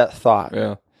 I had that thought.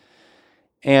 Yeah.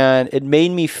 And it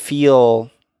made me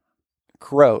feel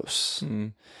gross.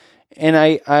 Mm. And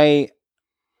I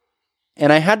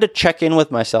and I had to check in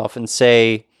with myself and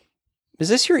say, is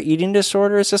this your eating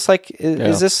disorder? Is this like,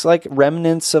 is this like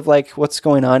remnants of like what's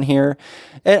going on here?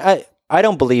 And I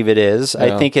don't believe it is.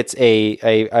 I think it's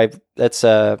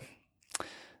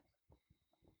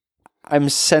I'm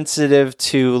sensitive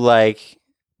to like,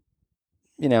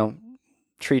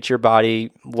 treat your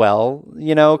body well,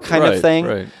 kind of thing.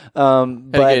 Right.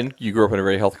 But again, you grew up in a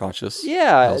very health conscious.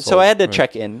 Yeah. household. So I had to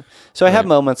check in. So I have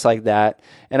moments like that.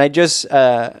 And I just,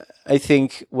 I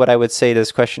think what I would say to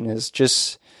this question is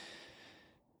just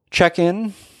check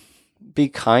in, be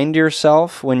kind to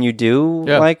yourself when you do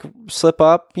like slip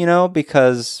up,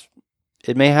 because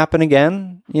it may happen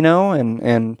again,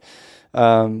 and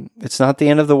it's not the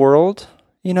end of the world,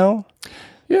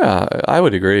 Yeah, I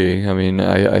would agree. I mean,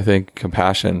 I think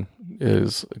compassion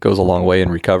goes a long way in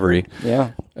recovery.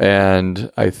 Yeah.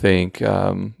 And I think,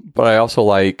 but I also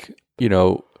like,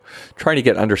 trying to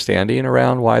get understanding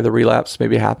around why the relapse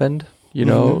maybe happened.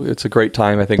 It's a great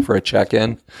time, I think, for a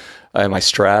check-in. Am I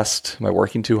stressed? Am I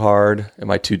working too hard?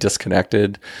 Am I too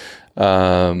disconnected?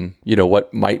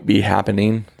 What might be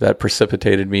happening that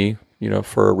precipitated me,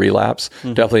 for a relapse?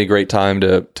 Definitely a great time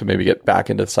to maybe get back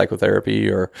into psychotherapy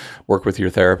or work with your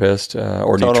therapist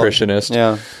or nutritionist.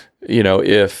 Yeah.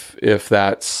 If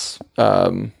that's,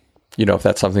 if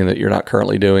that's something that you're not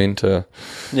currently doing to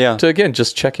again,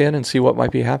 just check in and see what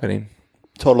might be happening.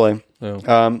 Totally.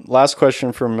 So. Last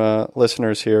question from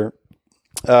listeners here.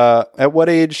 At what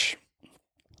age,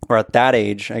 or at that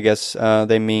age, I guess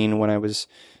they mean when I was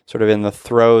sort of in the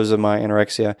throes of my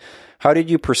anorexia, how did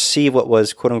you perceive what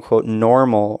was quote unquote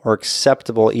normal or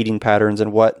acceptable eating patterns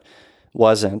and what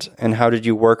wasn't? And how did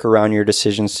you work around your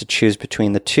decisions to choose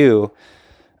between the two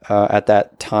at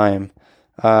that time?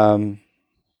 I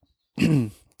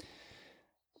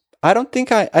don't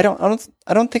think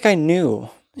I knew.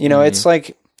 It's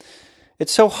like,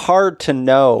 it's so hard to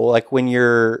know, like when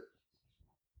you're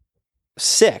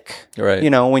sick, right?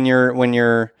 When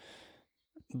you're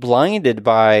blinded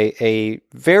by a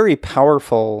very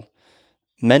powerful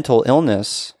mental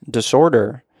illness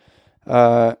disorder,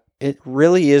 it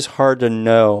really is hard to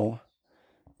know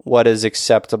what is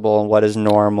acceptable and what is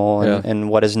normal and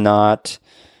what is not.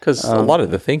 Because a lot of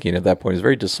the thinking at that point is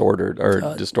very disordered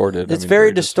or distorted. It's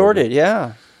very distorted.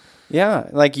 Yeah. Yeah.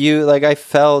 Like I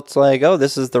felt like, oh,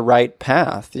 this is the right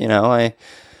path. I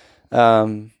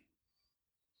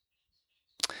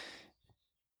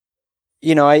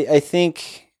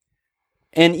think,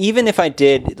 and even if I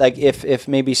did, like if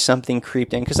maybe something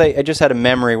creeped in, because I just had a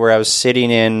memory where I was sitting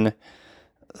in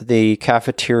the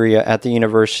cafeteria at the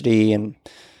university and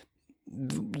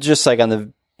just like on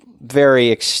the very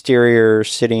exterior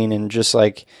sitting and just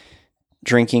like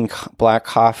drinking black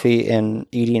coffee and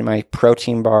eating my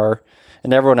protein bar,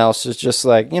 and everyone else is just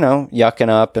like, yucking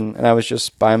up, and I was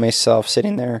just by myself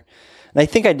sitting there. And I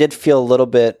think I did feel a little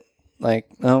bit like,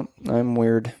 oh, I'm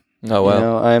weird. Oh,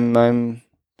 wow.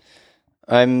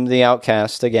 I'm the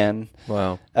outcast again.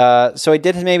 Wow. So I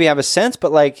did maybe have a sense,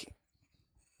 but like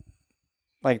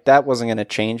that wasn't going to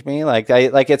change me.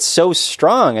 It's so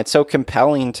strong. It's so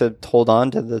compelling to hold on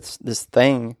to this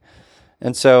thing.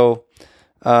 And so,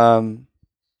 you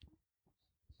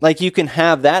can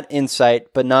have that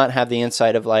insight, but not have the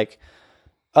insight of like,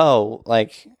 oh,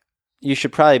 like you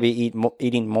should probably be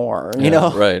eating more,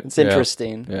 Right. It's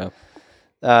interesting. Yeah.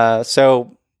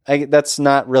 So that's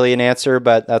not really an answer,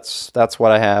 but that's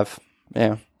what I have.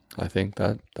 Yeah. I think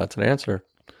that's an answer.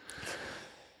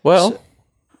 Well,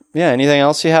 yeah. Anything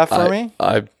else you have for me?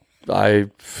 I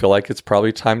feel like it's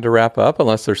probably time to wrap up,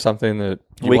 unless there's something that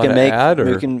you want to add.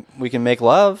 Or we can make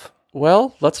love.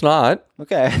 Well, let's not.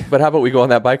 Okay. But how about we go on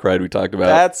that bike ride we talked about?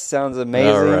 That sounds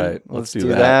amazing. All right. Let's do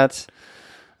that.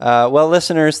 Well,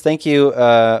 listeners, thank you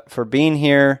for being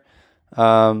here.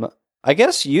 I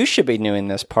guess you should be doing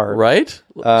this part. Right?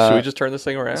 Should we just turn this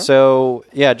thing around? So,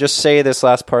 yeah, just say this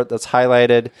last part that's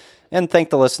highlighted and thank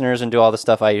the listeners and do all the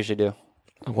stuff I usually do.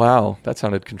 Wow, that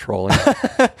sounded controlling.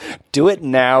 Do it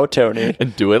now, Tony.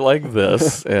 And do it like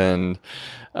this. And,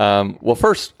 well,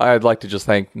 first, I'd like to just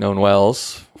thank Known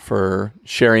Wells for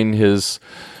sharing his,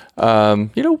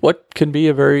 what can be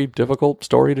a very difficult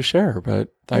story to share. But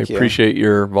I appreciate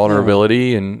your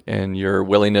vulnerability and your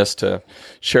willingness to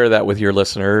share that with your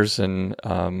listeners. And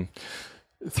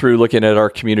through looking at our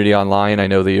community online, I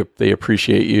know they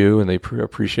appreciate you and they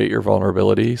appreciate your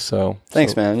vulnerability. So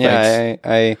thanks, man. Yeah,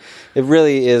 I it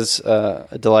really is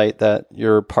a delight that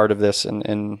you're part of this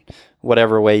in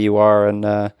whatever way you are. And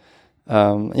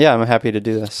I'm happy to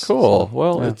do this. Cool. So,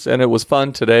 well, it was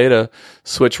fun today to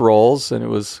switch roles, and it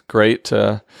was great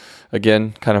to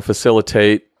again kind of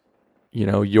facilitate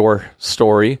your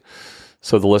story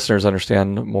so the listeners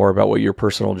understand more about what your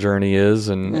personal journey is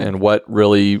and what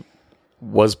really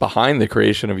was behind the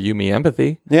creation of You, Me,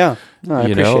 Empathy. Yeah, no, I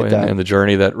appreciate that. And the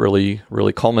journey that really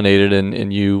culminated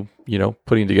in you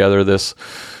putting together this.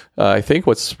 I think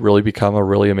what's really become a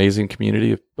really amazing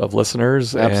community of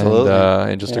listeners. Absolutely.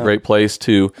 And just a great place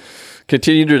to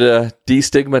continue to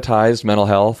destigmatize mental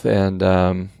health and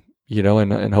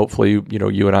and hopefully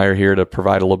you and I are here to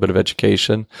provide a little bit of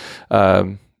education.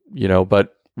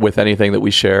 But with anything that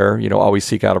we share, always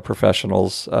seek out a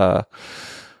professional's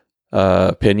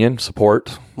opinion,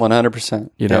 support.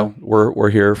 100%. We're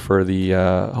here for the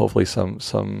hopefully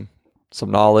some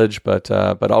knowledge, but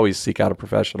always seek out a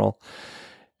professional.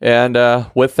 And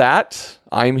with that,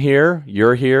 I'm here,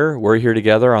 you're here, we're here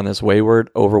together on this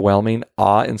wayward, overwhelming,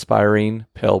 awe-inspiring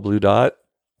pale blue dot.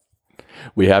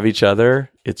 We have each other.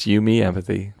 It's You, Me,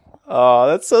 Empathy. Oh,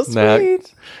 that's so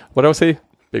sweet. What do I say?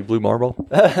 Big blue marble.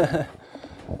 I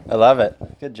love it.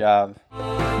 Good job.